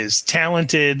 She is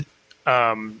talented.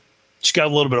 She's got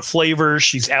a little bit of flavor.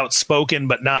 She's outspoken,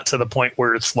 but not to the point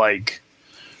where it's like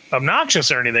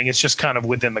obnoxious or anything. It's just kind of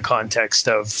within the context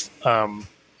of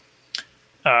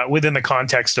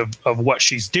what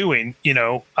she's doing. You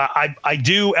know, I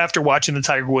do, after watching the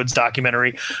Tiger Woods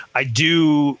documentary, I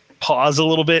do pause a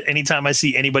little bit anytime I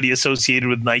see anybody associated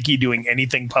with Nike doing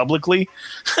anything publicly,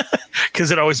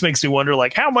 because it always makes me wonder,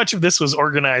 like, how much of this was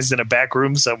organized in a back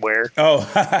room somewhere.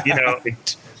 You know,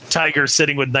 Tiger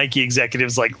sitting with Nike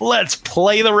executives like, let's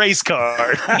play the race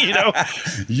card. You know,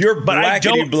 you're black,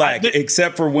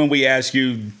 except for when we ask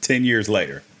you 10 years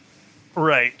later.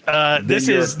 Right. This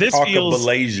feels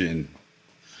Malaysian.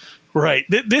 Right.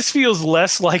 This feels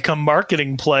less like a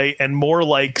marketing play and more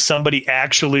like somebody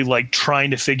actually like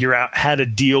trying to figure out how to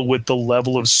deal with the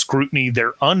level of scrutiny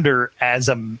they're under as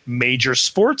a major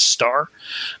sports star.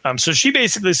 So she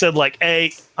basically said, like,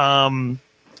 hey,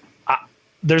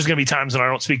 there's going to be times when I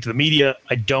don't speak to the media.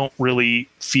 I don't really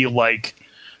feel like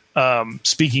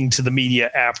speaking to the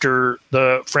media after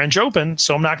the French Open,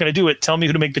 so I'm not going to do it. Tell me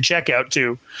who to make the check out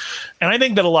to. And I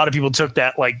think that a lot of people took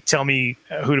that, like, tell me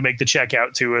who to make the check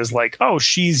out to as like, oh,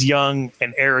 she's young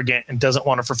and arrogant and doesn't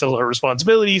want to fulfill her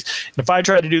responsibilities. And if I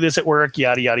try to do this at work,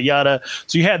 yada, yada, yada.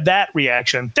 So you had that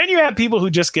reaction. Then you have people who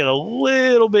just get a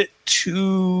little bit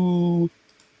too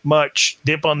much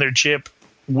dip on their chip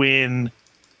when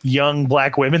young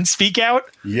black women speak out.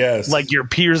 Yes. Like your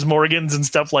Piers Morgans and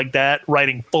stuff like that,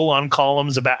 writing full-on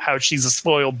columns about how she's a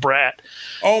spoiled brat.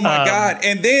 Oh, my God.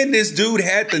 And then this dude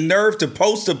had the nerve to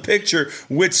post a picture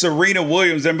with Serena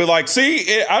Williams and be like,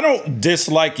 see, I don't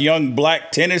dislike young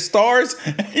black tennis stars.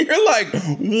 You're like,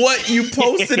 what? You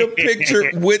posted a picture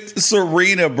with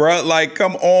Serena, bro. Like,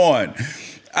 come on.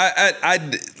 That's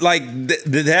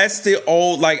the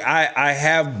old, like, I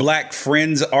have black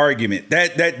friends argument.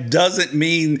 That doesn't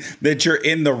mean that you're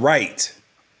in the right.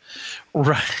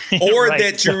 Right. Or right.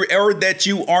 that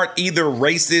you aren't either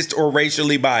racist or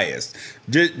racially biased.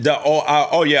 Yeah,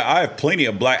 I have plenty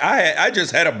of black. I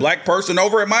just had a black person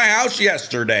over at my house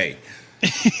yesterday.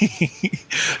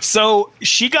 So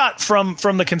she got from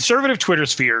the conservative Twitter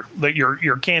sphere, that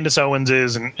your Candace Owens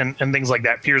is and things like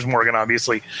that, Piers Morgan,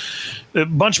 obviously, a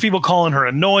bunch of people calling her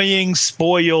annoying,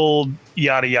 spoiled,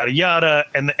 yada, yada, yada.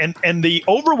 And the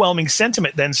overwhelming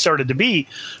sentiment then started to be,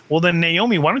 well, then,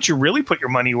 Naomi, why don't you really put your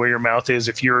money where your mouth is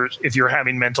if you're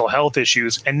having mental health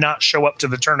issues and not show up to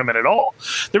the tournament at all?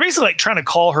 They're basically like trying to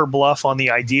call her bluff on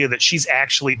the idea that she's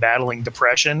actually battling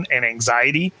depression and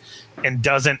anxiety and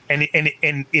doesn't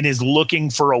and is looking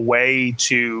for a way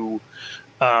to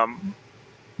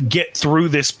get through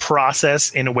this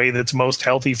process in a way that's most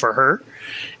healthy for her.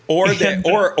 Or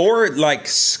like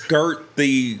skirt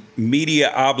the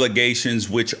media obligations,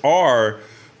 which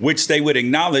they would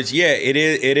acknowledge, yeah, it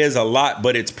is a lot,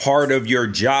 but it's part of your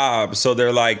job. So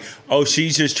they're like, oh,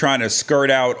 she's just trying to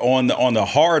skirt out on the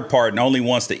hard part and only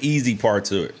wants the easy part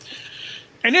to it.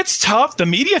 And it's tough. The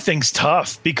media thing's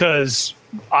tough because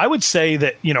I would say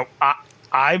that,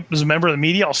 I was a member of the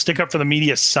media. I'll stick up for the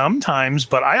media sometimes,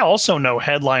 but I also know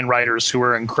headline writers who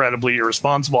are incredibly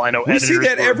irresponsible. I know we see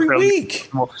that every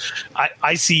week.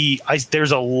 I see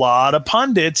there's a lot of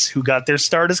pundits who got their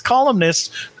start as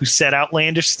columnists who said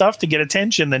outlandish stuff to get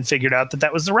attention, then figured out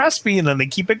that was the recipe, and then they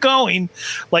keep it going.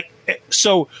 Like,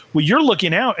 so when you're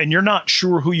looking out and you're not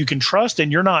sure who you can trust,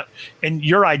 and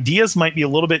your ideas might be a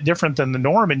little bit different than the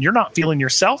norm, and you're not feeling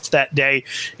yourself that day,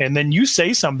 and then you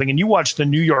say something and you watch the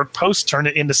New York Post turn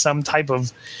it into some type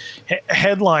of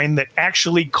headline that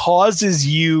actually causes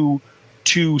you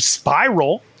to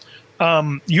spiral.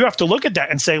 You have to look at that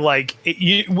and say, like,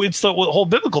 it's the whole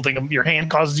biblical thing of your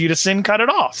hand causes you to sin, cut it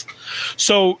off.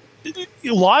 So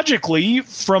logically,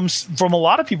 from a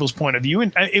lot of people's point of view,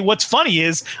 and what's funny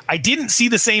is I didn't see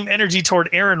the same energy toward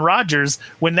Aaron Rodgers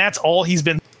when that's all he's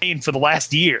been saying for the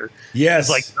last year. Yes. It's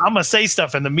like, I'm going to say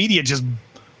stuff, and the media just,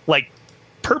 like,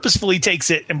 purposefully takes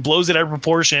it and blows it out of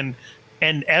proportion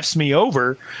and F's me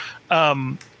over.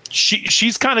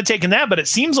 She's kind of taken that, but it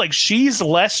seems like she's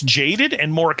less jaded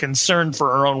and more concerned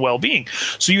for her own well-being.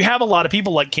 So you have a lot of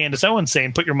people like Candace Owens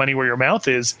saying, put your money where your mouth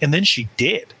is, and then she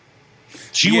did.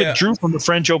 She withdrew from the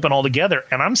French Open altogether,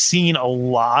 and I'm seeing a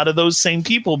lot of those same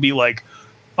people be like,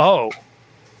 oh,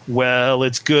 well,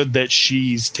 it's good that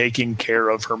she's taking care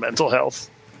of her mental health.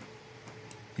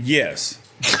 Yes.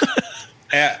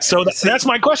 So that's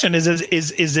my question: is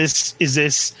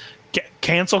this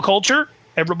cancel culture?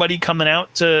 Everybody coming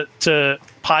out to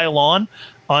pile on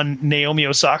Naomi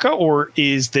Osaka, or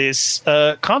is this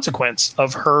a consequence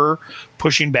of her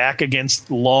pushing back against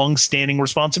long-standing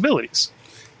responsibilities?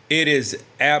 It is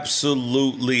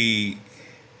absolutely,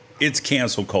 it's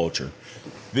cancel culture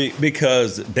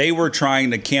because they were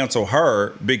trying to cancel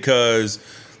her because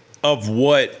of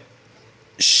what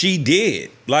she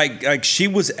did. Like she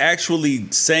was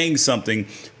actually saying something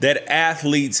that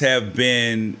athletes have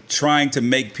been trying to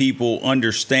make people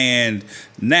understand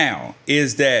now,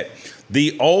 is that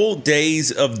the old days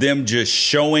of them just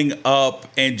showing up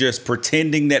and just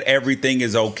pretending that everything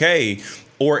is okay,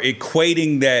 or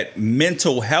equating that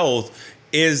mental health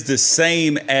is the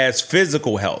same as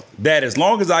physical health, that as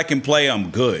long as I can play, I'm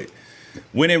good.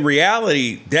 When in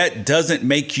reality, that doesn't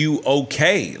make you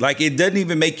okay. Like, it doesn't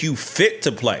even make you fit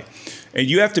to play. And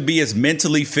you have to be as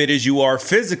mentally fit as you are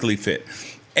physically fit.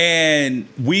 And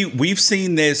we've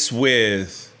seen this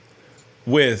with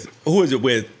who is it,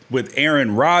 with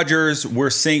Aaron Rodgers.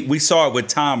 We saw it with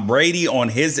Tom Brady on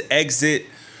his exit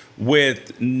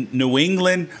with New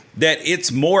England, that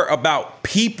it's more about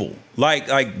people. Like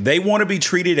they want to be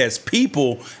treated as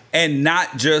people and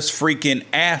not just freaking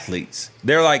athletes.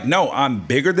 They're like, no, I'm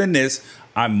bigger than this.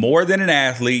 I'm more than an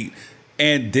athlete.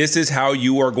 and this is how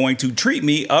you are going to treat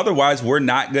me. Otherwise, we're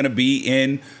not going to be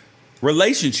in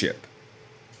relationship.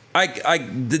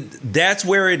 That's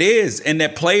where it is. And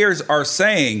that players are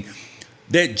saying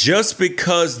that just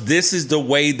because this is the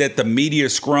way that the media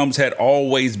scrums had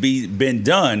always been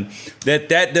done, that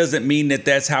doesn't mean that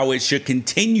that's how it should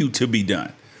continue to be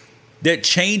done. That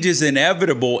change is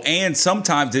inevitable, and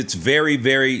sometimes it's very,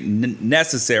 very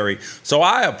necessary. So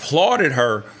I applauded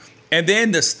her. And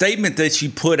then the statement that she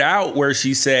put out where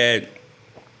she said,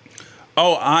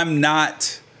 I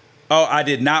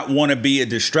did not want to be a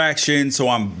distraction, so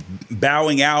I'm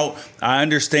bowing out. I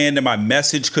understand that my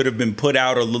message could have been put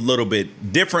out a little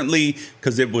bit differently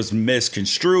because it was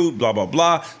misconstrued, blah, blah,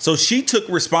 blah. So she took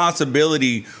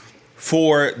responsibility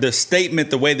for the statement,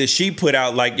 the way that she put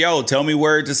out, like, yo, tell me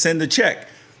where to send the check.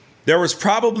 There was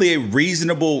probably a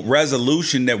reasonable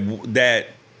resolution that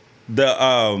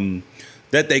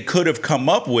they could have come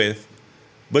up with,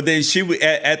 but then she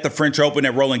at the French Open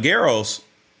at Roland Garros.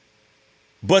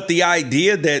 But the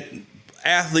idea that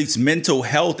athletes' mental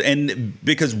health, and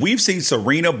because we've seen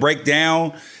Serena break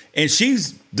down, and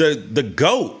she's the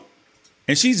GOAT,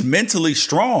 and she's mentally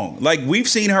strong. Like, we've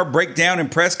seen her break down in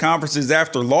press conferences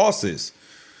after losses.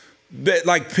 But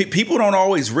like, people don't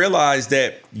always realize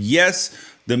that, yes,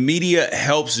 the media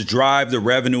helps drive the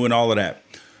revenue and all of that,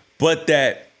 but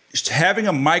that having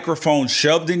a microphone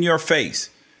shoved in your face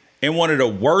in one of the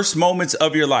worst moments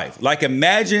of your life, like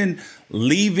imagine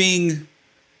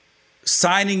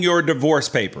signing your divorce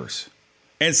papers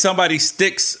and somebody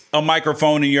sticks a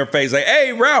microphone in your face like,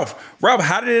 hey, Ralph,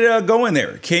 how did it go in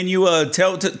there? Can you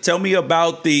tell me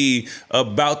about the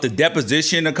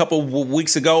deposition a couple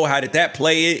weeks ago? How did that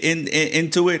play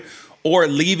into it? Or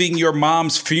leaving your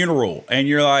mom's funeral and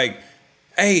you're like,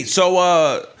 hey,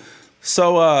 so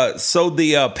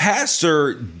the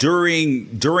pastor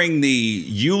during the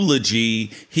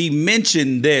eulogy, he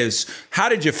mentioned this. How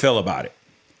did you feel about it?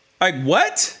 Like,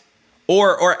 what?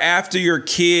 Or after your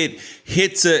kid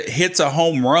hits a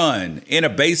home run in a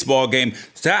baseball game,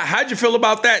 so how'd you feel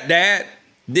about that, Dad?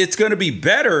 It's going to be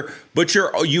better, but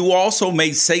you also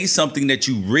may say something that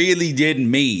you really didn't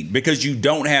mean because you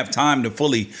don't have time to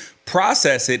fully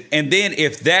process it. And then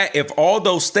if all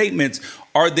those statements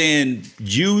are then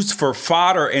used for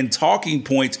fodder and talking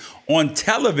points on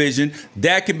television,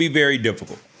 that can be very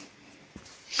difficult.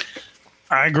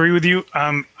 I agree with you.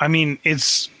 I mean,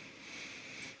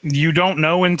 you don't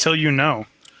know until you know.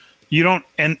 You don't,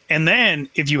 and then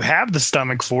if you have the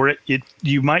stomach for it,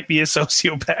 you might be a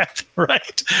sociopath,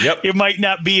 right? Yep. It might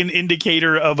not be an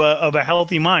indicator of a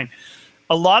healthy mind.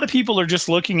 A lot of people are just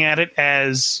looking at it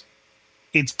as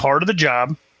it's part of the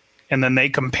job, and then they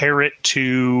compare it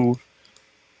to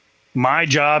my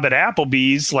job at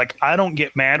Applebee's. Like, I don't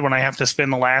get mad when I have to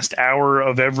spend the last hour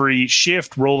of every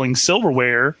shift rolling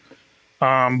silverware.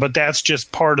 But that's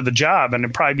just part of the job, and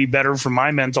it'd probably be better for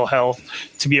my mental health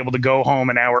to be able to go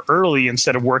home an hour early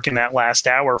instead of working that last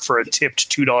hour for a tipped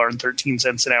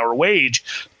 $2.13 an hour wage.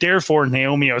 Therefore,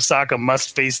 Naomi Osaka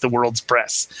must face the world's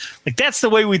press. Like, that's the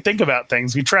way we think about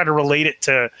things. We try to relate it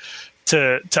to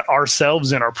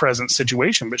ourselves in our present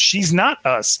situation, but she's not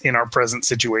us in our present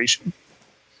situation.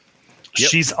 Yep.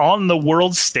 She's on the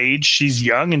world stage. She's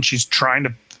young, and she's trying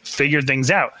to figure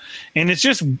things out. And it's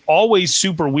just always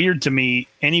super weird to me.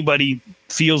 Anybody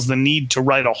feels the need to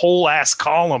write a whole ass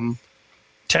column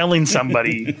telling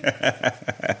somebody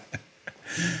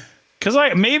because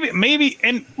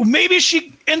maybe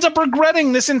she ends up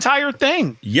regretting this entire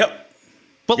thing. Yep.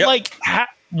 But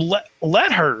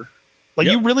let her. Like,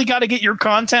 yep. You really got to get your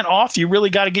content off. You really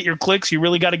got to get your clicks. You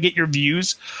really got to get your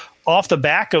views off the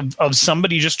back of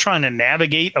somebody just trying to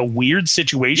navigate a weird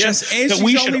situation that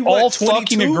we should all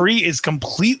fucking agree is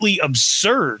completely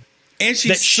absurd. And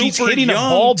she's hitting a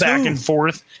ball back and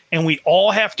forth, and we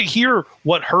all have to hear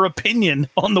what her opinion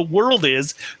on the world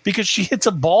is because she hits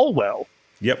a ball well.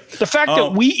 Yep. The fact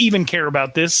that we even care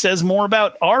about this says more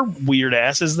about our weird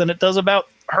asses than it does about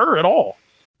her at all.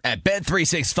 At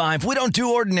Bet365, we don't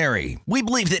do ordinary. We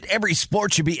believe that every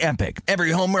sport should be epic.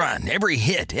 Every home run, every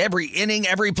hit, every inning,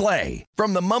 every play.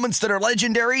 From the moments that are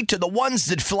legendary to the ones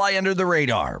that fly under the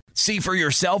radar. See for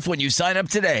yourself when you sign up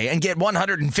today and get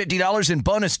 $150 in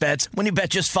bonus bets when you bet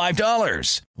just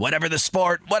 $5. Whatever the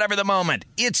sport, whatever the moment,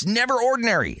 it's never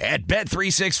ordinary at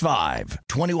Bet365.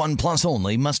 21 plus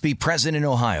only. Must be present in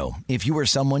Ohio. If you or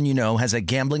someone you know has a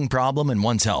gambling problem and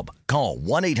wants help, call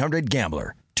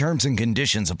 1-800-GAMBLER. Terms and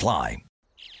conditions apply.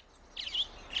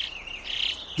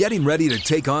 Getting ready to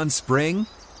take on spring?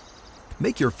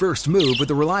 Make your first move with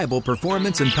the reliable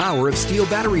performance and power of Steel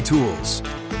battery tools.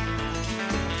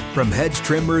 From hedge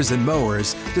trimmers and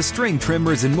mowers to string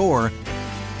trimmers and more,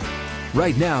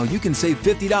 Right now, you can save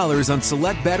 $50 on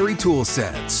select battery tool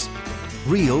sets.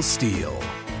 Real STIHL.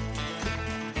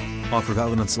 Offer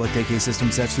valid on select AK system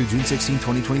sets through June 16,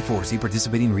 2024. See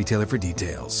participating retailer for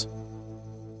details.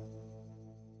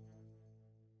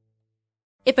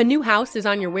 If a new house is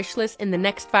on your wish list in the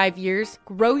next 5 years,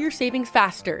 grow your savings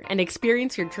faster and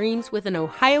experience your dreams with an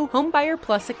Ohio Homebuyer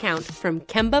Plus account from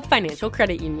Kemba Financial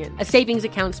Credit Union. A savings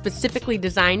account specifically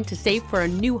designed to save for a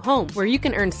new home where you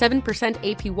can earn 7%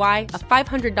 APY,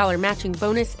 a $500 matching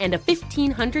bonus, and a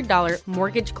 $1,500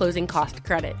 mortgage closing cost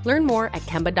credit. Learn more at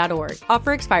Kemba.org.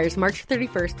 Offer expires March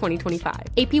 31st, 2025.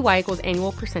 APY equals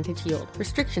annual percentage yield.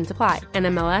 Restrictions apply.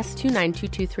 NMLS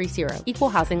 292230. Equal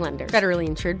housing lender. Federally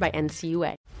insured by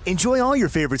NCUA. Enjoy all your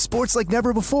favorite sports like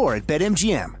never before at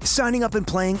BetMGM. Signing up and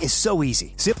playing is so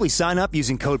easy. Simply sign up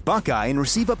using code Buckeye and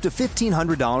receive up to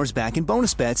 $1,500 back in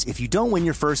bonus bets if you don't win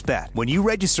your first bet. When you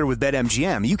register with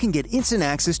BetMGM, you can get instant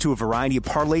access to a variety of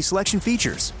parlay selection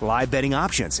features, live betting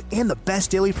options, and the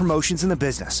best daily promotions in the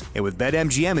business. And with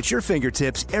BetMGM at your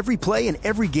fingertips, every play and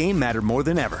every game matter more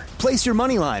than ever. Place your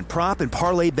moneyline, prop, and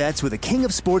parlay bets with the king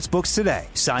of sportsbooks today.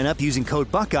 Sign up using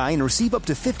code Buckeye and receive up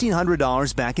to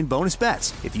 $1,500 back in bonus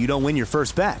bets if you don't win your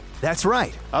first bet. That's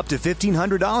right, up to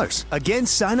 $1,500. Again,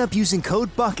 sign up using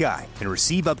code Buckeye and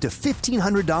receive up to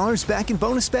 $1,500 back in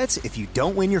bonus bets if you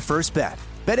don't win your first bet.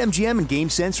 BetMGM and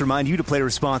GameSense remind you to play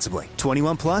responsibly.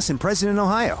 21 plus and present in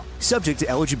Ohio. Subject to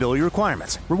eligibility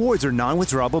requirements. Rewards are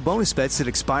non-withdrawable bonus bets that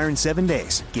expire in 7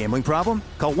 days. Gambling problem?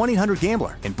 Call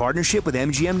 1-800-GAMBLER in partnership with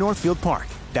MGM Northfield Park.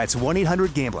 That's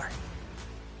 1-800-GAMBLER.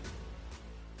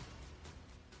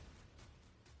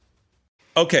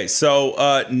 Okay,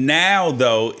 so now,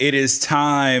 though, it is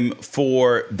time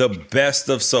for the best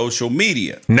of social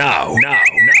media. Now,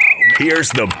 here's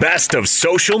the best of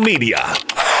social media.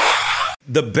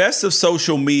 The best of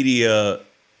social media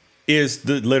is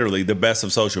literally the best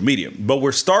of social media. But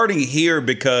we're starting here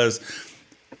because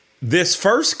this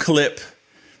first clip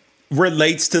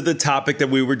relates to the topic that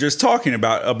we were just talking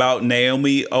about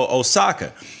Naomi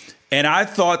Osaka. And I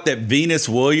thought that Venus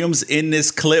Williams in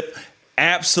this clip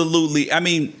absolutely, I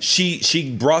mean,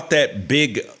 she brought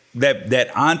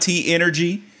that auntie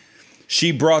energy.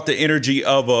 She brought the energy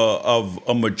of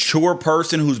a mature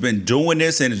person who's been doing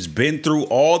this and has been through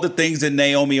all the things that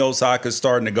Naomi Osaka is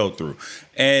starting to go through.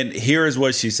 And here is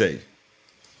what she said.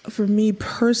 For me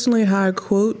personally, how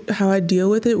I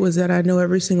deal with it was that I know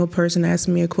every single person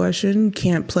asking me a question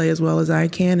can't play as well as I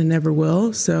can and never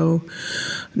will. So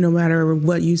no matter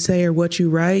what you say or what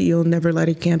you write, you'll never light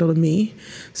a candle to me.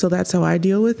 So that's how I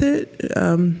deal with it.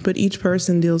 But each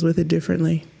person deals with it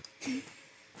differently.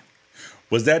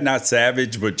 Was that not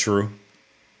savage, but true?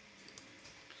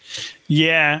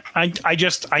 Yeah, I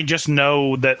just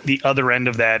know that the other end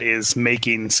of that is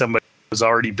making somebody who's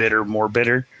already bitter more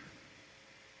bitter.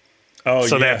 Oh,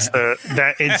 so yeah.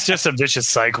 that it's just a vicious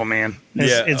cycle, man.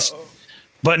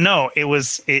 But no,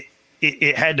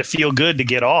 it had to feel good to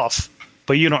get off,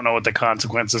 but you don't know what the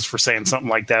consequences for saying something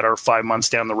like that are 5 months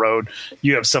down the road.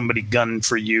 You have somebody gunning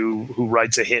for you who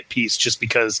writes a hit piece just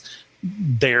because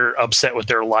they're upset with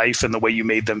their life and the way you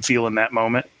made them feel in that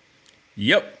moment.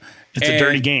 Yep. It's a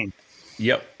dirty game.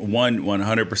 Yep.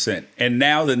 100%. And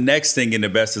now the next thing in the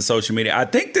best of social media, I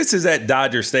think this is at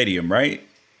Dodger Stadium, right?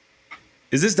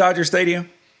 Is this Dodger Stadium?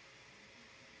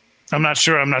 I'm not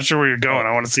sure. I'm not sure where you're going.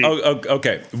 I want to see. Oh,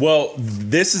 okay. Well,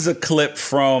 this is a clip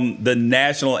from the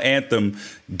national anthem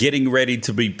getting ready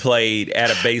to be played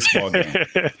at a baseball game.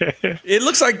 It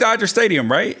looks like Dodger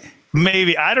Stadium, right?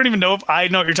 Maybe. I don't even know if I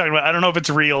know what you're talking about. I don't know if it's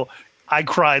real. I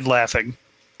cried laughing.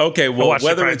 Okay, well,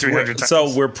 whether it's real,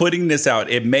 so we're putting this out.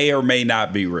 It may or may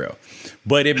not be real,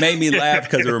 but it made me laugh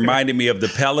because it reminded me of the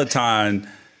Peloton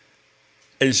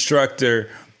instructor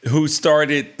who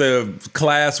started the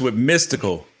class with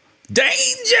Mystical.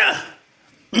 Danger!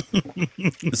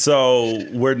 So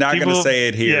we're not going to say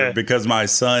it here because my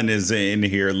son is in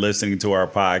here listening to our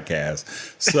podcast.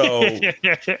 So,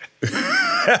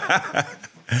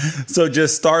 so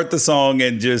just start the song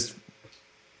and just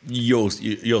you'll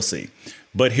see.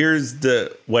 But here's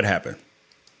what happened.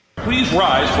 Please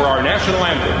rise for our national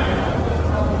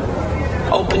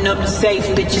anthem. Open up the safe,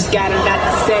 bitches got a lot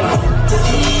to say.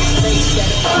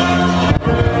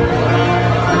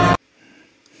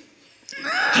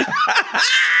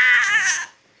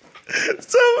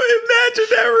 So imagine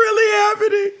that really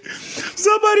happening.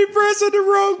 Somebody pressing the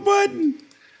wrong button.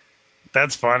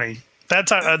 That's funny.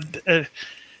 That's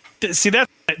see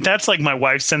that's like my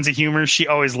wife's sense of humor. She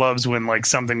always loves when like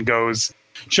something goes.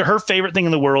 Her favorite thing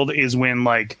in the world is when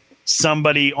like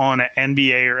somebody on an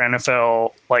NBA or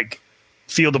NFL like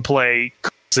field of play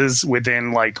is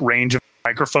within like range of the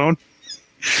microphone.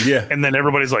 Yeah. And then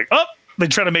everybody's like, oh, they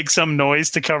try to make some noise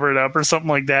to cover it up or something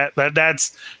like that.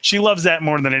 That's she loves that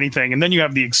more than anything. And then you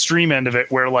have the extreme end of it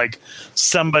where like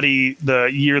somebody, the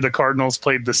year the Cardinals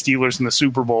played the Steelers in the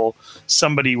Super Bowl,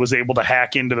 somebody was able to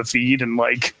hack into the feed and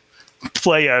like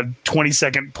play a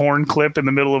 20-second porn clip in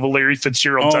the middle of a Larry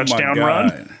Fitzgerald touchdown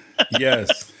run.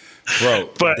 Yes. Bro,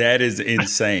 but that is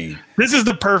insane. This is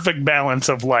the perfect balance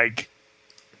of like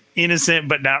innocent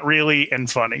but not really and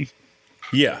funny.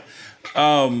 Yeah.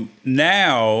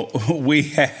 Now we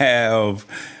have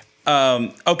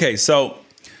okay, so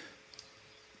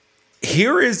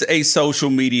here is a social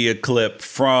media clip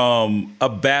from a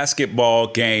basketball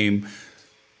game,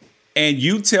 and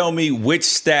you tell me which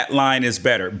stat line is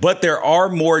better, but there are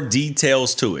more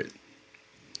details to it.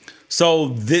 So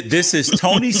this is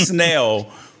Tony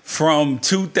Snell from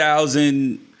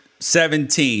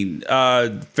 2017,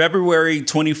 February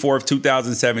 24th,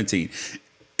 2017.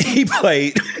 He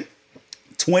played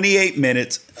 28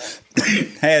 minutes,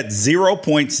 had 0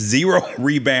 points, 0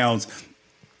 rebounds,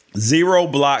 0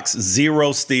 blocks,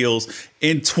 0 steals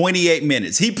in 28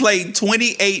 minutes. He played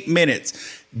 28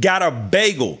 minutes, got a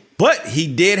bagel, but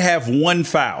he did have 1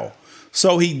 foul.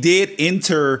 So he did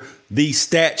enter the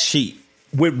stat sheet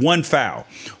with 1 foul.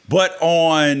 But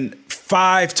on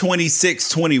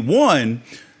 5/26/21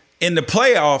 in the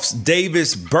playoffs,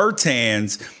 Davis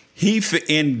Bertans, he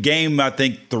in game, I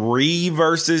think 3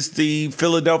 versus the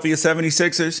Philadelphia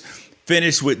 76ers,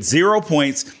 finished with 0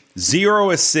 points,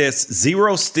 0 assists,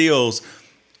 0 steals,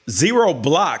 0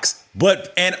 blocks,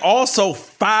 and also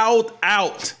fouled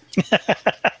out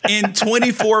in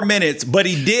 24 minutes, but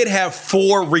he did have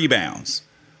 4 rebounds.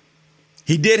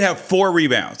 He did have 4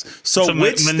 rebounds. So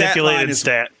which manipulated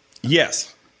stat?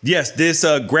 Yes. This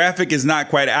graphic is not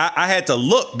quite. I had to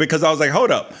look because I was like, hold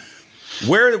up,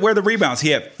 where are the rebounds? He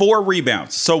had 4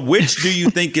 rebounds. So which do you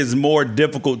think is more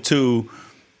difficult to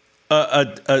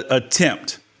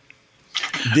attempt?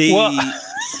 Getting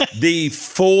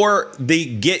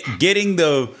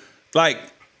the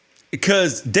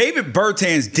because David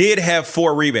Bertans did have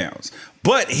 4 rebounds,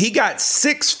 but he got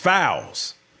 6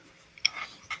 fouls.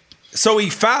 So he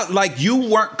fouled, like you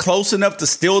weren't close enough to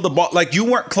steal the ball. Like you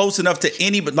weren't close enough to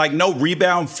any, but like no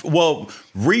rebound. Well,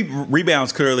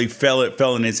 rebounds clearly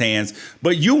fell in his hands,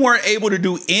 but you weren't able to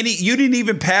do any. You didn't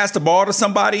even pass the ball to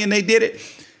somebody and they did it.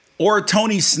 Or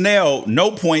Tony Snell, no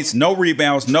points, no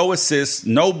rebounds, no assists,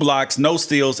 no blocks, no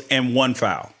steals, and 1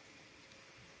 foul.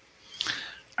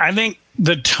 I think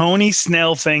the Tony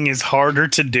Snell thing is harder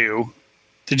to do,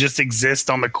 to just exist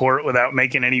on the court without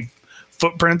making any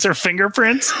footprints or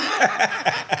fingerprints.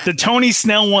 The Tony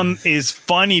Snell one is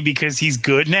funny because he's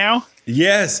good now.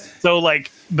 Yes. So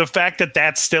like the fact that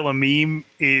that's still a meme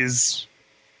is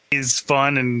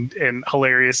fun and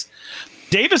hilarious.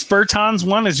 Davis Bertans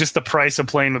one is just the price of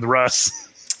playing with Russ.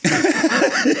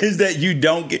 Is that you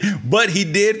don't get, but he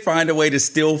did find a way to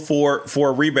steal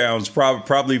 4 rebounds,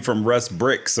 probably from Russ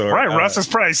Bricks. Or right, Russ is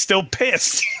probably still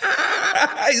pissed.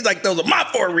 He's like, those are my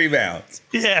 4 rebounds.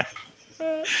 Yeah.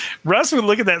 Russ would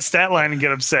look at that stat line and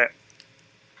get upset.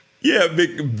 Yeah,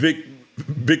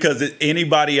 because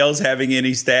anybody else having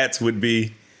any stats would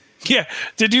be. Yeah.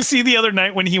 Did you see the other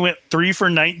night when he went 3 for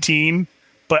 19,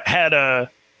 but had a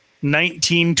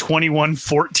 19, 21,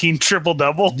 14 triple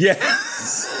double?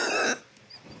 Yes.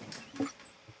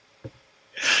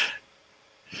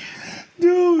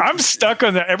 Dude. I'm stuck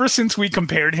on that. Ever since we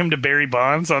compared him to Barry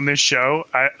Bonds on this show,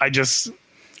 I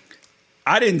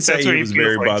didn't say he was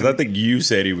Barry Bonds. I think you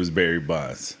said he was Barry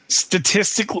Bonds.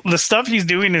 The stuff he's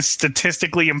doing is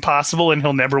statistically impossible, and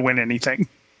he'll never win anything.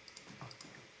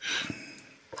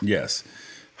 Yes.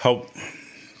 Hope.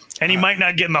 And he might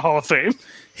not get in the Hall of Fame.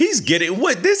 He's getting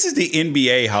what? This is the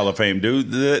NBA Hall of Fame,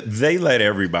 dude. They let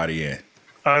everybody in.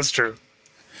 That's true.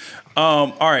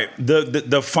 All right.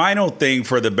 The final thing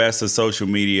for the best of social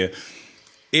media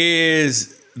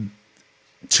is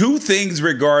 2 things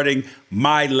regarding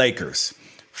my Lakers.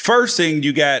 First thing,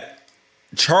 you got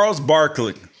Charles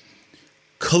Barkley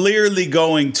clearly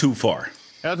going too far.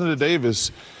 Anthony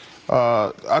Davis,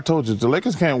 I told you the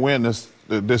Lakers can't win this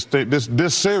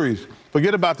series.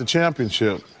 Forget about the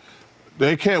championship.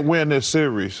 They can't win this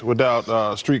series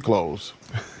without street clothes.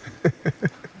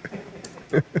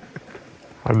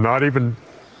 I'm not even.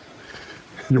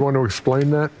 You want to explain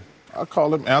that? I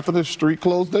call him Anthony Street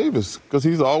Clothes Davis because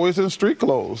he's always in street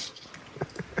clothes.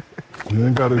 You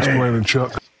ain't got to explain it,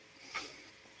 Chuck.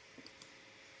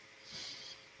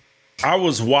 I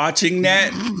was watching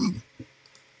that.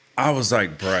 I was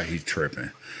like, bruh, he's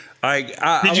tripping.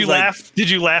 Did you laugh? Did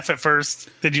you laugh at first?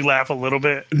 Did you laugh a little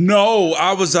bit? No,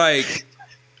 I was like,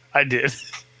 I did.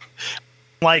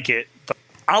 Like it. But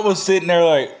I was sitting there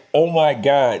like, oh my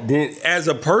God. As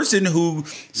a person who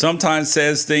sometimes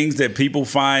says things that people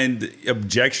find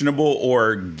objectionable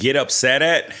or get upset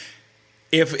at,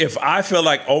 if I feel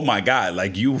like, oh my God,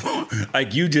 like you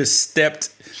just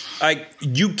stepped, like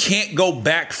you can't go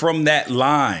back from that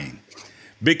line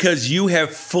because you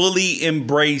have fully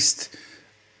embraced.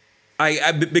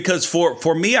 Because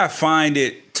for me, I find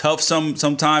it tough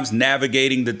sometimes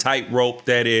navigating the tightrope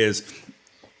that is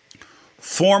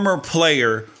former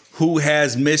player who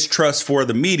has mistrust for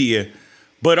the media,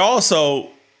 but also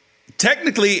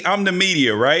technically I'm the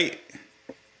media, right?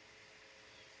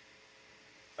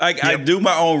 Like yep. I do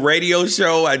my own radio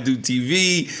show, I do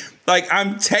TV, like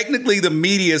I'm technically the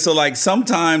media. So like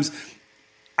sometimes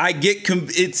I get,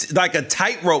 it's like a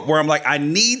tightrope where I'm like, I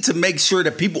need to make sure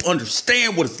that people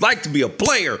understand what it's like to be a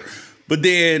player. But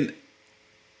then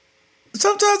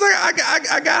sometimes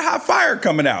I got hot fire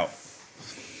coming out.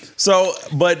 So,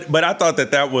 but I thought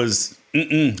that was,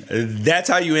 that's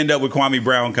how you end up with Kwame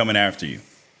Brown coming after you.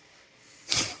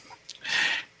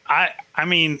 I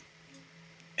mean,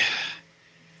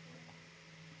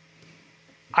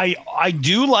 I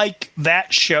do like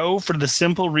that show for the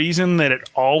simple reason that it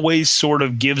always sort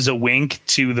of gives a wink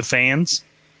to the fans,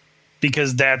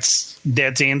 because that's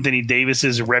Anthony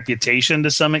Davis's reputation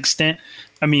to some extent.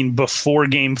 I mean, before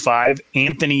Game 5,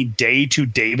 Anthony Day to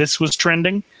Davis was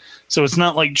trending. So it's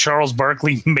not like Charles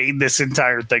Barkley made this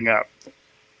entire thing up.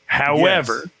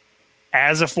 However,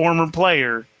 as a former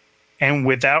player and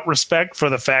without respect for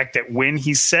the fact that when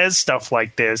he says stuff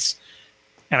like this,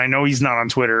 and I know he's not on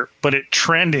Twitter, but it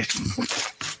trended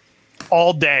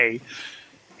all day,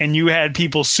 and you had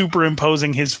people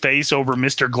superimposing his face over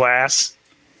Mr. Glass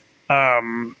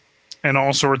and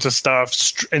all sorts of stuff,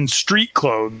 and street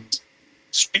clothes.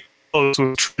 Street clothes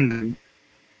was trending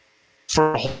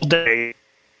for a whole day.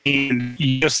 And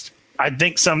I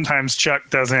think sometimes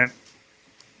Chuck doesn't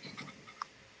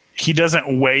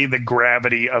weigh the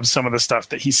gravity of some of the stuff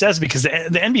that he says, because the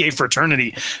NBA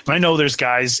fraternity, and I know there's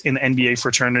guys in the NBA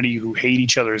fraternity who hate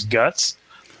each other's guts,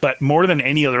 but more than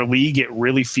any other league, it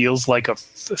really feels like a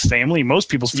family. Most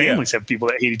people's families have people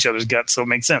that hate each other's guts, so it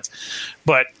makes sense.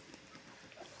 But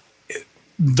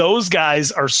those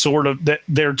guys are sort of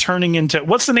they're turning into,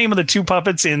 what's the name of the two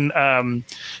puppets in the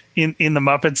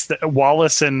Muppets,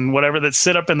 Wallace and whatever, that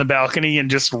sit up in the balcony and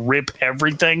just rip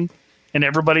everything and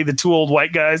everybody, the two old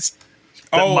white guys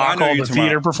that mock all the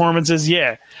theater performances.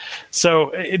 Yeah.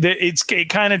 So it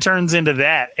kind of turns into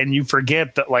that, and you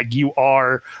forget that like you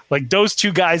are like those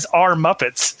two guys are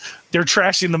Muppets. They're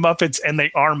trashing the Muppets and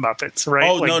they are Muppets, right?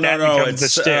 Oh, like no. It's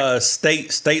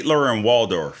Statler and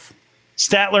Waldorf.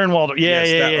 Statler and Waldorf. Yeah.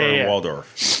 And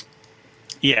Waldorf.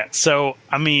 Yeah. So,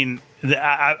 I mean,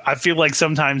 I feel like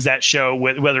sometimes that show,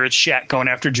 whether it's Shaq going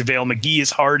after JaVale McGee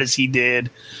as hard as he did,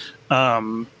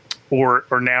 or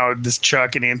now this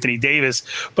Chuck and Anthony Davis,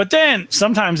 but then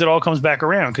sometimes it all comes back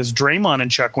around because Draymond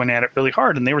and Chuck went at it really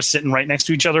hard, and they were sitting right next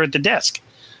to each other at the desk.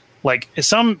 Like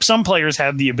some players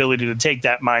have the ability to take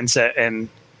that mindset and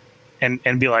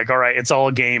be like, all right, it's all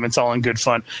a game. It's all in good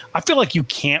fun. I feel like you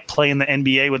can't play in the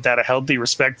NBA without a healthy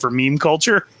respect for meme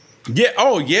culture. Yeah.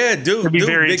 Oh, yeah, dude. It'd be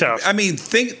very tough. I mean,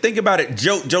 think about it.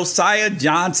 Josiah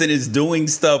Johnson is doing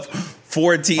stuff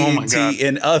for TNT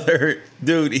and other.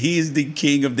 Dude, he's the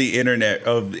king of the internet,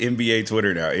 of NBA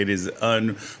Twitter now. It is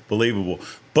unbelievable.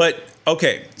 But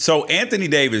okay, so Anthony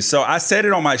Davis. So I said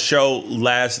it on my show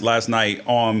last night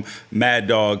on Mad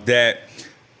Dog that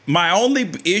my only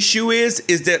issue is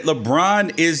that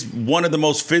LeBron is one of the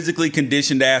most physically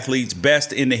conditioned athletes,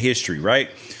 best in the history,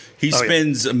 right? He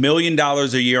spends $1 million a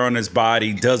year on his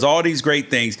body, does all these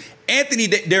great things.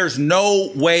 There's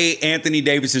no way Anthony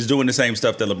Davis is doing the same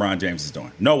stuff that LeBron James is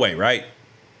doing. No way, right?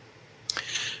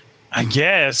 I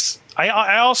guess.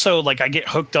 I also, like, I get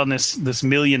hooked on this $1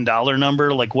 million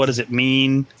number. Like, what does it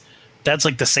mean? That's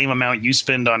like the same amount you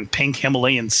spend on pink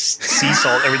Himalayan sea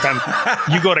salt every time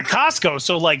you go to Costco.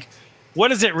 So, like, what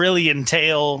does it really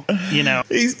entail? You know,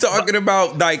 he's talking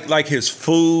about like his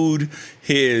food,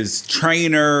 his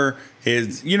trainer,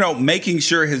 his, making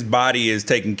sure his body is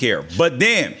taken care of. But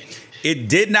then it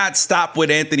did not stop with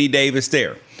Anthony Davis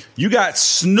there. You got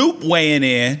Snoop weighing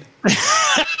in.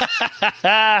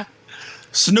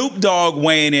 Snoop Dogg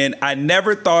weighing in. I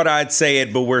never thought I'd say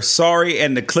it, but we're sorry,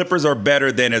 and the Clippers are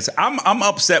better than us. I'm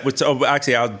upset with.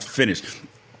 Actually, I'll finish.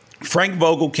 Frank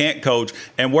Vogel can't coach,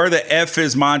 and where the F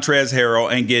is Montrezl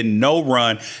Harrell and getting no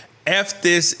run. F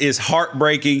this is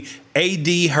heartbreaking. AD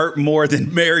hurt more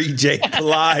than Mary J.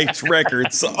 Blige's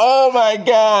records. Oh my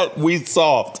God, we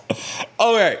soft.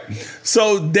 Okay,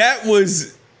 so that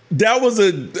was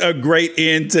a great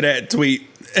end to that tweet.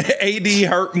 AD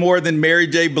hurt more than Mary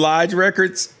J. Blige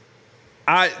records.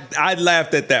 I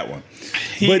laughed at that one.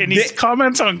 He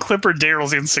comments on Clipper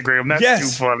Darrell's Instagram.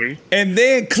 That's too funny. And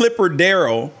then Clipper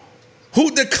Darrell,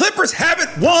 who the Clippers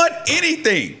haven't won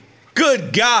anything.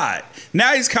 Good God.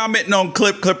 Now he's commenting on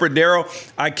Clipper Darrell.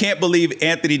 I can't believe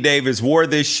Anthony Davis wore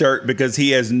this shirt because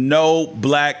he has no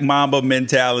Black Mamba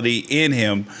mentality in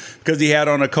him because he had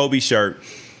on a Kobe shirt.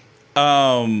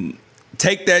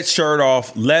 Take that shirt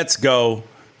off. Let's go.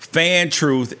 Fan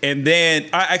truth. And then,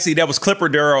 actually, that was Clipper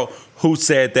Darrell who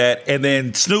said that. And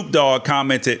then Snoop Dogg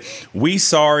commented, "We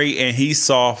sorry and he's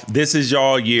soft. This is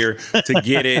y'all year to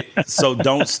get it. So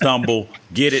don't stumble.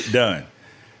 Get it done."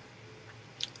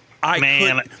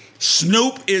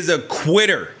 Snoop is a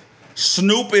quitter.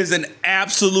 Snoop is an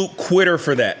absolute quitter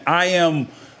for that.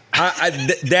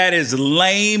 That is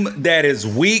lame. That is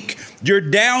weak. You're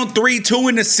down 3-2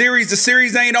 in the series. The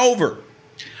series ain't over.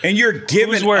 And you're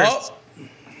giving up.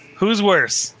 Who's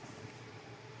worse?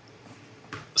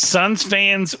 Suns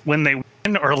fans when they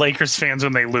win or Lakers fans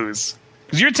when they lose?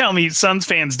 Because you're telling me Suns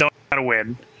fans don't know how to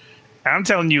win. I'm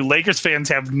telling you Lakers fans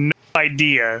have no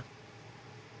idea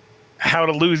how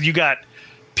to lose. You got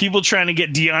people trying to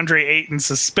get DeAndre Ayton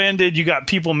suspended. You got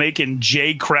people making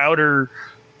Jay Crowder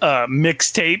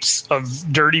mixtapes of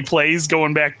dirty plays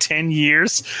going back 10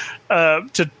 years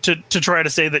to try to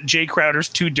say that Jay Crowder's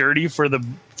too dirty for the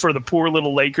poor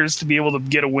little Lakers to be able to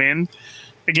get a win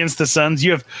against the Suns.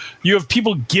 You have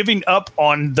people giving up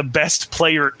on the best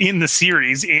player in the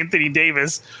series, Anthony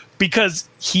Davis, because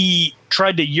he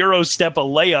tried to Euro step a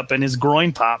layup and his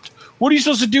groin popped. What are you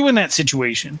supposed to do in that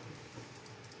situation?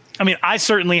 I mean, I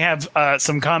certainly have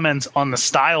some comments on the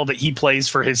style that he plays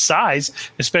for his size,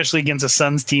 especially against a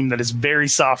Suns team that is very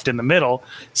soft in the middle,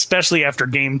 especially after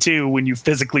game 2 when you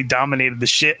physically dominated the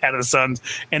shit out of the Suns.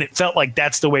 And it felt like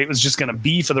that's the way it was just going to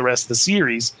be for the rest of the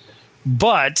series.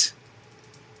 But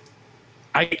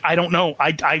I don't know.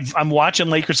 I'm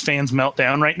watching Lakers fans melt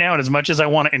down right now. And as much as I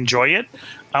want to enjoy it,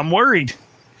 I'm worried.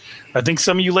 I think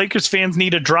some of you Lakers fans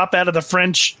need to drop out of the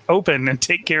French Open and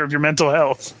take care of your mental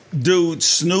health. Dude,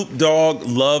 Snoop Dogg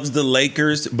loves the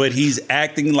Lakers, but he's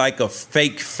acting like a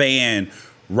fake fan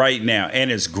right now. And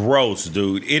it's gross,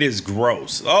 dude. It is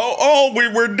gross. We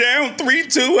were down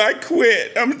 3-2. I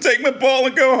quit. I'm going to take my ball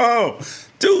and go home.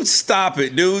 Dude, stop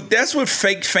it, dude. That's what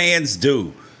fake fans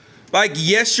do. Like,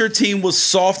 yes, your team was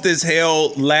soft as hell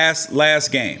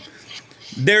last game.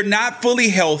 They're not fully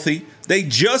healthy. They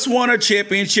just won a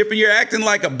championship, and you're acting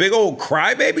like a big old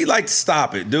crybaby. Like,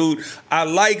 stop it, dude. I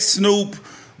like Snoop,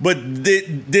 but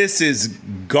this is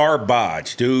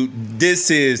garbage, dude.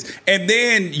 And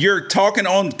then you're talking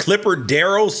on Clipper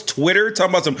Darrell's Twitter,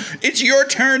 talking about it's your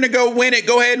turn to go win it.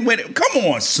 Go ahead and win it. Come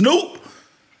on, Snoop.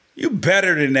 You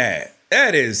better than that.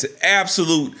 That is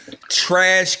absolute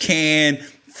trash can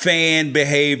fan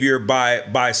behavior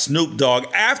by Snoop Dogg.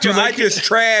 After I just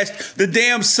trashed the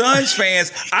damn Suns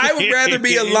fans, I would rather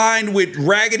be aligned with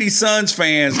raggedy Suns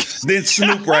fans than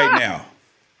Snoop right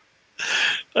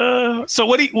now. So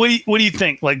what do you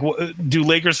think? Like, do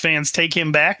Lakers fans take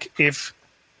him back if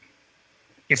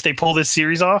they pull this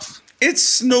series off? It's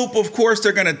Snoop. Of course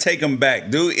they're gonna take him back,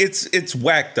 dude. It's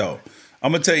whack though.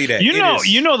 I'm gonna tell you that.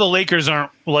 You know the Lakers aren't,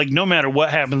 like, no matter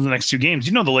what happens in the next 2 games,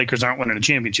 you know the Lakers aren't winning a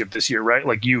championship this year, right?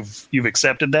 Like, you've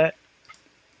accepted that.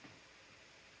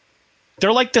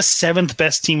 They're like the 7th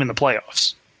best team in the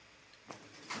playoffs.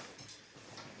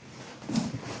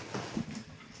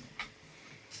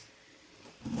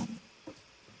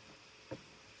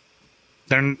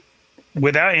 They're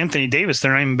without Anthony Davis,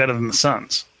 they're not even better than the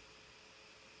Suns.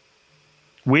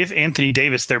 With Anthony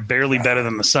Davis, they're barely better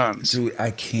than the Suns. Dude, I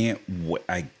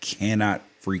cannot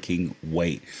freaking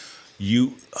wait.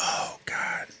 Oh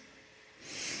God.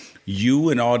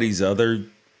 You and all these other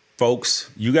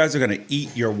folks, you guys are going to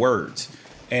eat your words.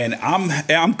 And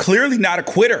I'm clearly not a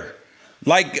quitter.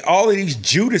 Like all of these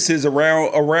Judases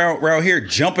around here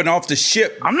jumping off the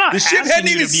ship. The ship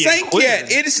hadn't even sank yet.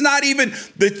 It's not even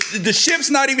the ship's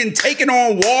not even taking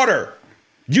on water.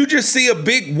 You just see a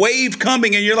big wave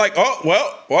coming and you're like, oh,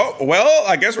 well,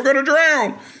 I guess we're going to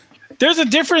drown. There's a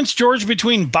difference, George,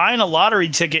 between buying a lottery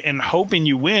ticket and hoping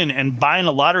you win and buying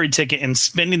a lottery ticket and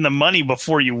spending the money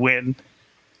before you win.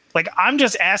 Like, I'm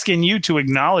just asking you to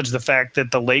acknowledge the fact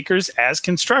that the Lakers, as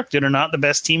constructed, are not the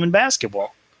best team in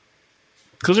basketball.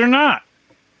 Because they're not.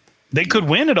 They could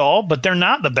win it all, but they're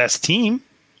not the best team.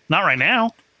 Not right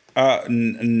now.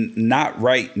 Not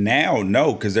right now,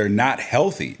 no, because they're not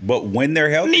healthy. But when they're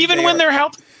healthy, when they're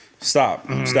healthy, stop,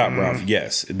 Ralph.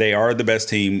 Yes, they are the best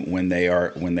team when they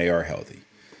are healthy.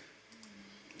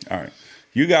 All right.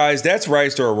 You guys, that's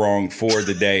right or wrong for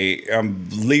the day. I'm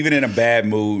leaving in a bad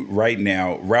mood right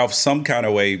now. Ralph, some kind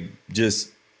of way,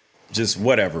 just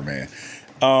whatever, man.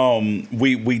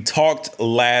 We talked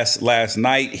last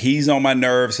night. He's on my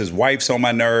nerves. His wife's on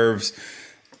my nerves.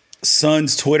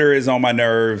 Son's Twitter is on my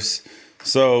nerves.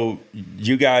 So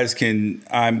you guys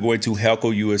I'm going to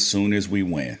heckle you as soon as we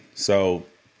win. So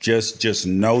just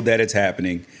know that it's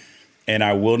happening. And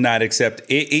I will not accept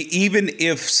it, even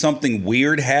if something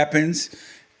weird happens,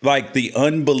 like the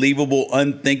unbelievable,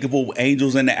 unthinkable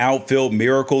Angels in the outfield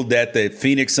miracle that the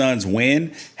Phoenix Suns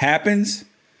win happens,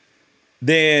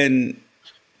 then...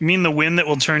 You mean the win that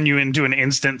will turn you into an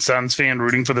instant Suns fan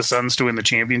rooting for the Suns to win the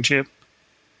championship?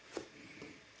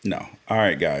 No. All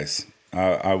right, guys.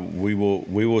 We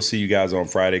will see you guys on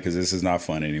Friday because this is not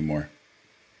fun anymore.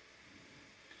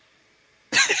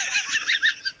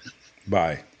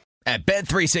 Bye. At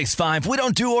Bet365, we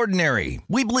don't do ordinary.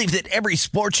 We believe that every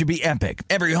sport should be epic.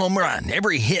 Every home run,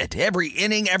 every hit, every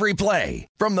inning, every play.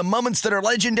 From the moments that are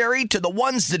legendary to the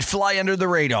ones that fly under the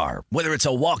radar. Whether it's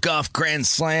a walk-off grand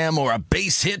slam or a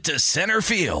base hit to center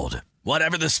field.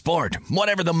 Whatever the sport,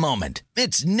 whatever the moment.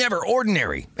 It's never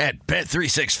ordinary at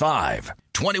Bet365.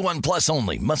 21 plus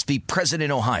only. Must be present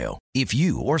in Ohio. If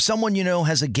you or someone you know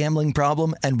has a gambling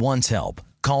problem and wants help,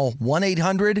 call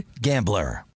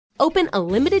 1-800-GAMBLER. Open a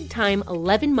limited-time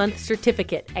 11-month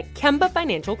certificate at Kemba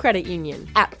Financial Credit Union.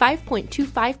 At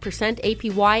 5.25%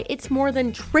 APY, it's more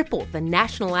than triple the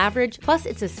national average, plus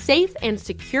it's a safe and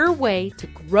secure way to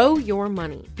grow your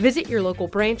money. Visit your local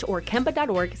branch or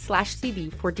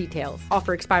kemba.org/cb for details.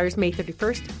 Offer expires May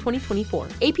 31st, 2024.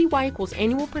 APY equals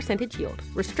annual percentage yield.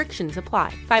 Restrictions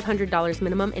apply. $500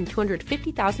 minimum and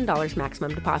 $250,000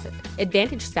 maximum deposit.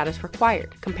 Advantage status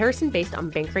required. Comparison based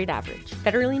on bank rate average.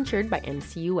 Federally insured by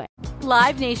NCUA.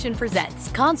 Live Nation presents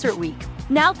Concert Week.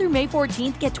 Now through May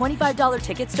 14th, get $25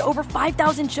 tickets to over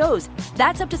 5,000 shows.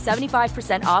 That's up to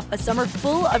 75% off a summer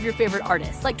full of your favorite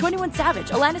artists like 21 Savage,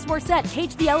 Alanis Morissette,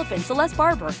 Cage the Elephant, Celeste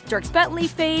Barber, Dierks Bentley,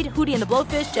 Fade, Hootie and the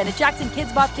Blowfish, Janet Jackson,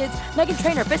 Kids Bop Kids, Meghan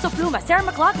Trainor, Peso Pluma, Sarah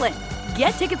McLachlan.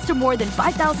 Get tickets to more than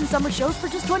 5,000 summer shows for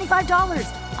just $25.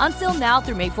 On sale now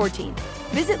through May 14th.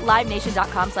 Visit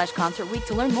LiveNation.com/Concert Week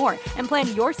to learn more and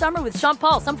plan your summer with Sean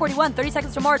Paul, Sum 41, 30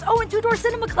 Seconds to Mars, and Two Door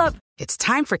Cinema Club. It's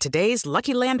time for today's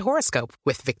Lucky Land horoscope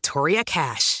with Victoria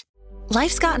Cash.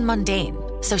 Life's gotten mundane,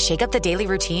 so shake up the daily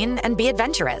routine and be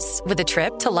adventurous with a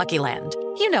trip to Lucky Land.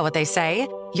 You know what they say.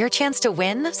 Your chance to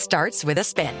win starts with a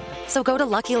spin. So go to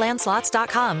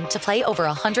LuckyLandSlots.com to play over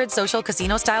 100 social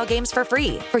casino-style games for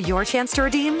free for your chance to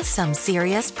redeem some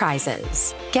serious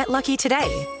prizes. Get lucky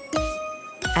today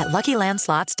at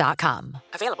LuckyLandSlots.com.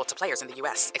 Available to players in the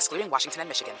U.S., excluding Washington and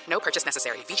Michigan. No purchase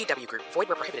necessary. VGW Group. Void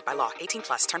where prohibited by law.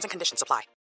 18+. Terms and conditions apply.